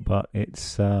somewhat, but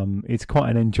it's quite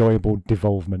an enjoyable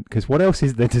devolvement, because what else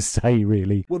is there to say,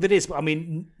 really? Well, it is. I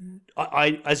mean,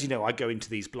 I as you know, I go into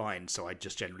these blind, so I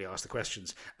just generally ask the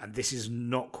questions, and this is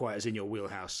not quite as in your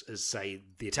wheelhouse as, say,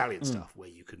 the Italian stuff, where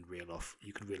you can reel off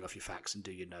your facts and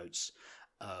do your notes.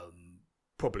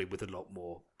 Probably with a lot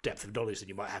more depth of knowledge than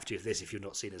you might have to if you're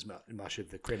not seen as much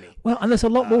of the Crimmy. Well, and there's a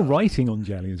lot more writing on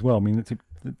Jelly as well. I mean,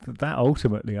 that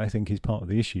ultimately, I think, is part of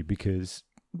the issue, because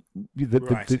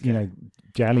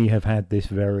Jelly have had this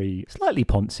very slightly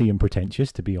poncy and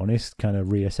pretentious, to be honest, kind of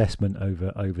reassessment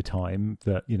over time,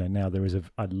 that now there is a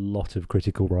lot of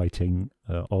critical writing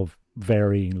of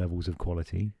varying levels of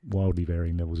quality, wildly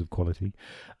varying levels of quality,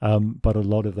 but a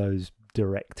lot of those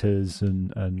directors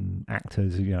and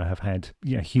actors have had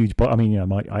huge. I mean,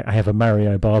 I have a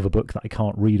Mario Bava book that I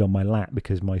can't read on my lap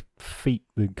because my feet,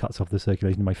 it cuts off the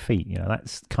circulation in my feet.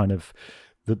 That's kind of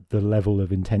the level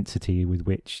of intensity with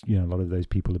which a lot of those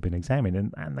people have been examined,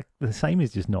 and the same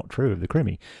is just not true of the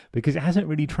Crimmy, because it hasn't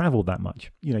really travelled that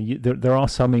much. There are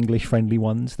some English friendly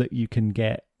ones that you can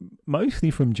get,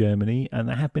 mostly from Germany, and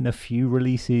there have been a few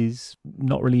releases,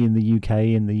 not really in the UK.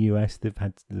 In the US, there've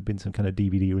been some kind of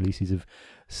DVD releases of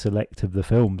select of the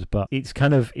films, but it's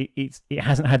kind of it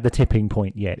hasn't had the tipping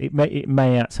point yet. It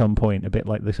may at some point, a bit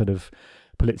like the sort of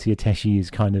Polizia Tesci is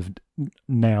kind of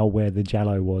now where the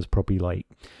Giallo was probably like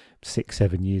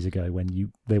 6-7 years ago,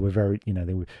 when they were very,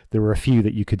 there were a few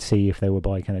that you could see if they were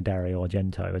by kind of Dario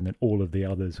Argento, and then all of the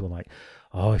others were like,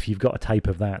 oh, if you've got a tape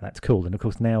of that, that's cool. And of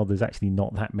course now there's actually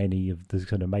not that many of the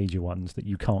kind of major ones that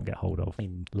you can't get hold of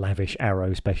in lavish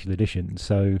Arrow special editions.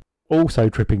 So also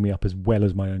tripping me up, as well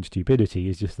as my own stupidity,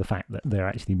 is just the fact that they're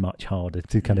actually much harder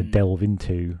to kind of delve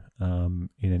into in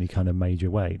any kind of major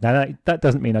way. Now, that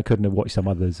doesn't mean I couldn't have watched some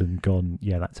others and gone,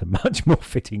 yeah, that's a much more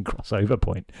fitting crossover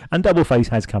point. And Double Face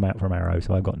has come out from Arrow,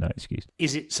 so I've got no excuse.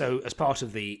 Is it so, as part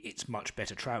of it's much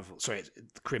better travel? Sorry,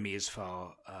 the Crimmy is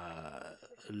far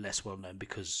less well known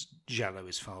because Giallo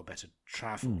is far better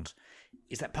travelled.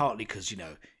 Is that partly because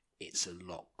it's a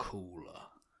lot cooler?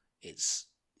 It's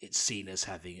seen as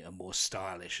having a more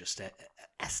stylish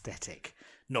aesthetic,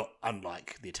 not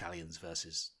unlike the Italians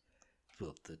versus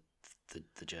the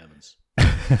Germans.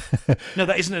 No,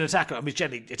 that isn't an attack. I mean,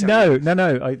 generally, Italian.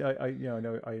 No. I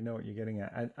know what you're getting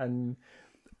at, and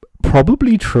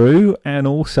probably true, and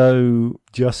also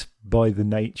just by the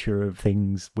nature of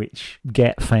things which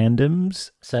get fandoms.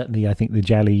 Certainly, I think the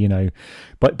Jelly,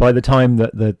 but by the time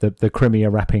that the Crimmy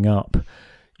are wrapping up,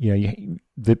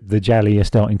 the Jelly are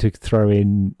starting to throw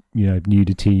in,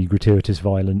 nudity, gratuitous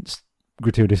violence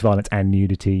and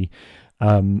nudity.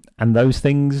 And those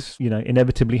things,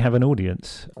 inevitably have an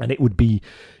audience. And it would be,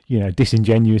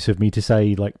 disingenuous of me to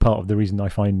say, like, part of the reason I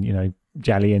find,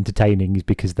 Jelly entertaining is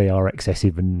because they are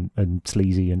excessive and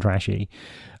sleazy and trashy,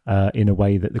 in a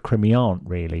way that the Crimmy aren't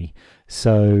really.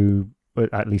 So,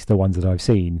 at least the ones that I've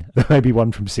seen. There may be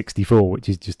one from '64, which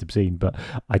is just obscene, but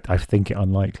I think it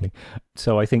unlikely.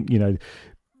 So I think, the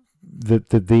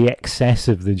excess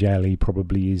of the Jelly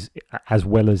probably is, as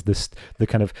well as the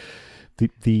kind of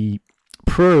the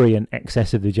prurient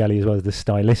excess of the Jelly, as well as the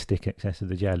stylistic excess of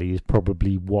the Jelly, is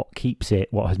probably what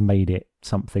has made it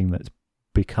something that's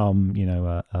become,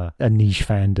 a niche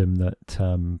fandom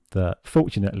that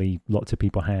fortunately lots of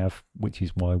people have, which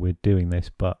is why we're doing this.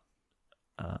 But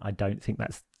I don't think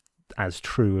that's as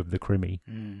true of the Crimmy.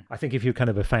 I think if you're kind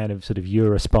of a fan of sort of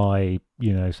Eurospy,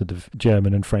 sort of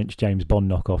German and French James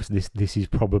Bond knockoffs, this is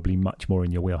probably much more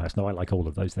in your wheelhouse. Now, I like all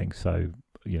of those things, so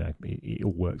it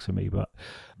all works for me, but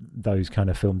those kind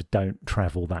of films don't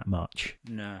travel that much.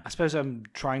 No, I suppose I'm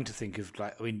trying to think of,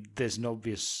 there's an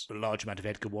obvious large amount of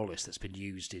Edgar Wallace that's been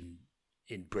used in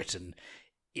Britain,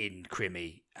 in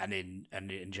Crimmy and in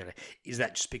Jelly. Is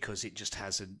that just because it just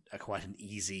has a quite an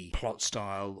easy plot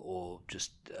style, or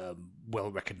just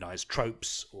well recognised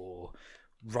tropes, or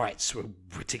rights were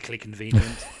particularly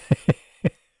convenient?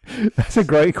 That's a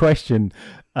great question.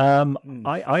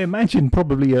 I imagine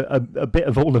probably a bit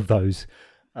of all of those.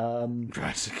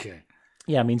 Right. Okay.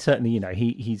 Yeah, I mean, certainly,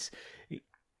 he's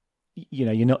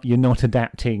you're not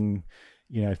adapting,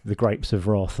 The Grapes of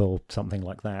Wrath or something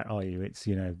like that, are you? It's,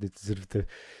 it's sort of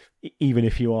even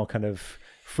if you are kind of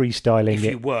freestyling if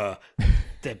it. You were,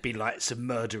 there'd be like some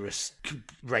murderous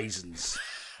raisins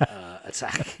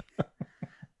attacking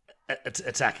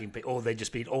people, or they'd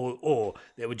just be, or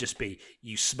there would just be,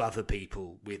 you smother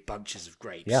people with bunches of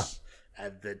grapes,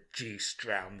 and the juice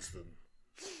drowns them.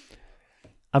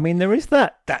 I mean, there is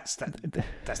that. That's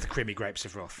the creamy grapes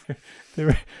of wrath.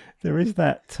 There is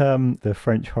that the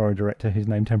French horror director whose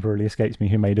name temporarily escapes me,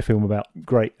 who made a film about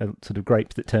sort of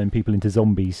grapes that turn people into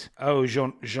zombies. Oh,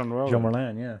 Jean Rollin. Jean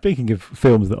Rollin, yeah. Speaking of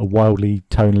films that are wildly,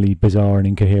 tonally bizarre and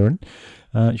incoherent,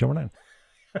 Jean Rollin.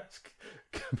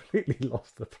 Completely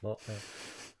lost the plot there.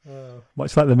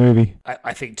 Much like the movie.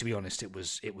 I think, to be honest, it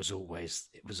was all.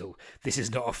 This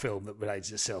is not a film that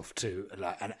relates itself to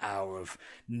like an hour of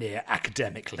near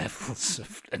academic levels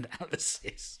of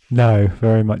analysis. No,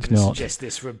 very much not. Suggest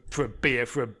this for a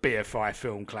BFI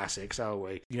film classics, are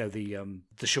we? You know,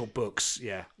 the short books.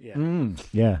 Yeah. Yeah.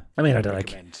 I mean, I don't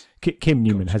know. Kim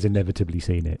Newman has inevitably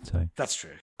seen it, so that's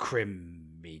true. No,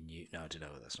 I don't know.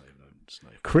 That's not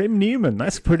even. Crim Newman.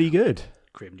 That's pretty good.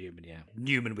 Crim Newman, yeah.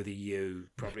 Newman with a U,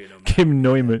 probably not. Kim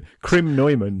Neumann. Crim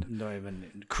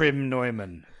Neumann. Crim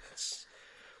Neumann.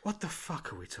 What the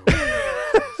fuck are we talking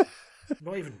about? I'm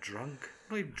not even drunk.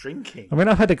 I'm not even drinking. I mean,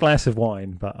 I've had a glass of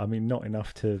wine, but I mean, not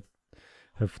enough to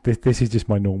have. This is just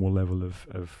my normal level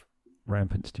of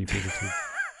rampant stupidity.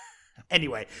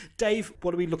 Anyway, Dave,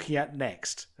 what are we looking at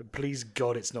next? And please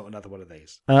God, it's not another one of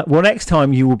these. Well, next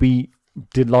time you will be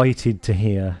delighted to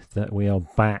hear that we are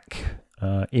back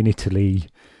in Italy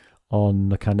on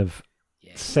the kind of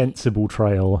sensible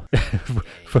trail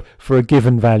for a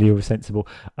given value of sensible.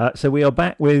 So we are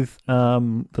back with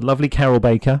the lovely Carol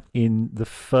Baker in the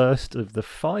first of the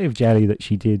 5 Gialli that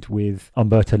she did with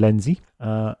Umberto Lenzi,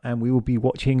 and we will be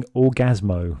watching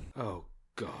Orgasmo. Oh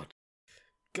God.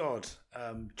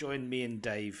 Join me and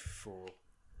Dave for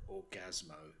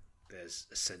Orgasmo. There's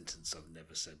a sentence I've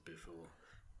never said before,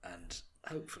 and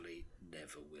hopefully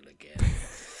never will again.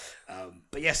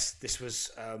 But yes, this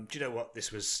was. Do you know what?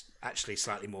 This was actually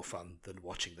slightly more fun than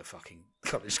watching the fucking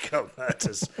College Girl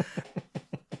Murders.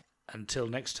 Until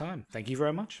next time, thank you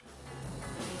very much.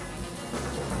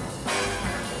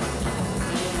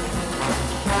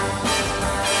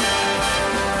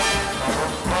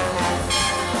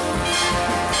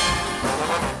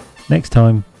 Next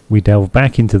time, we delve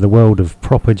back into the world of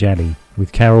proper Gialli,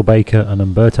 with Carol Baker and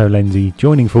Umberto Lenzi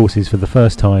joining forces for the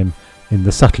first time in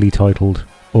the subtly titled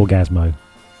Orgasmo.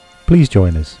 Please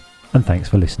join us, and thanks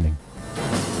for listening.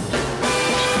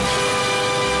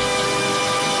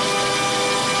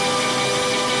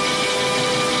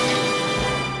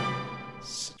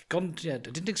 I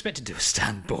didn't expect to do a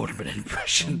Stan Boardman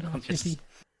impression.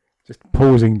 Just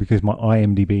pausing because my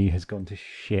IMDb has gone to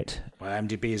shit. My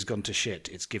IMDb has gone to shit.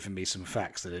 It's given me some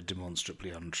facts that are demonstrably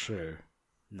untrue.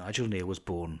 Nigel Neal was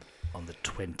born on the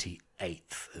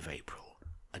 28th of April.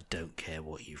 I don't care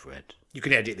what you've read. You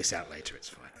can edit this out later, it's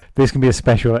fine. This can be a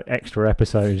special extra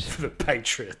episode. For the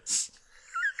Patriots.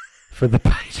 For the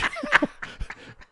Patriots.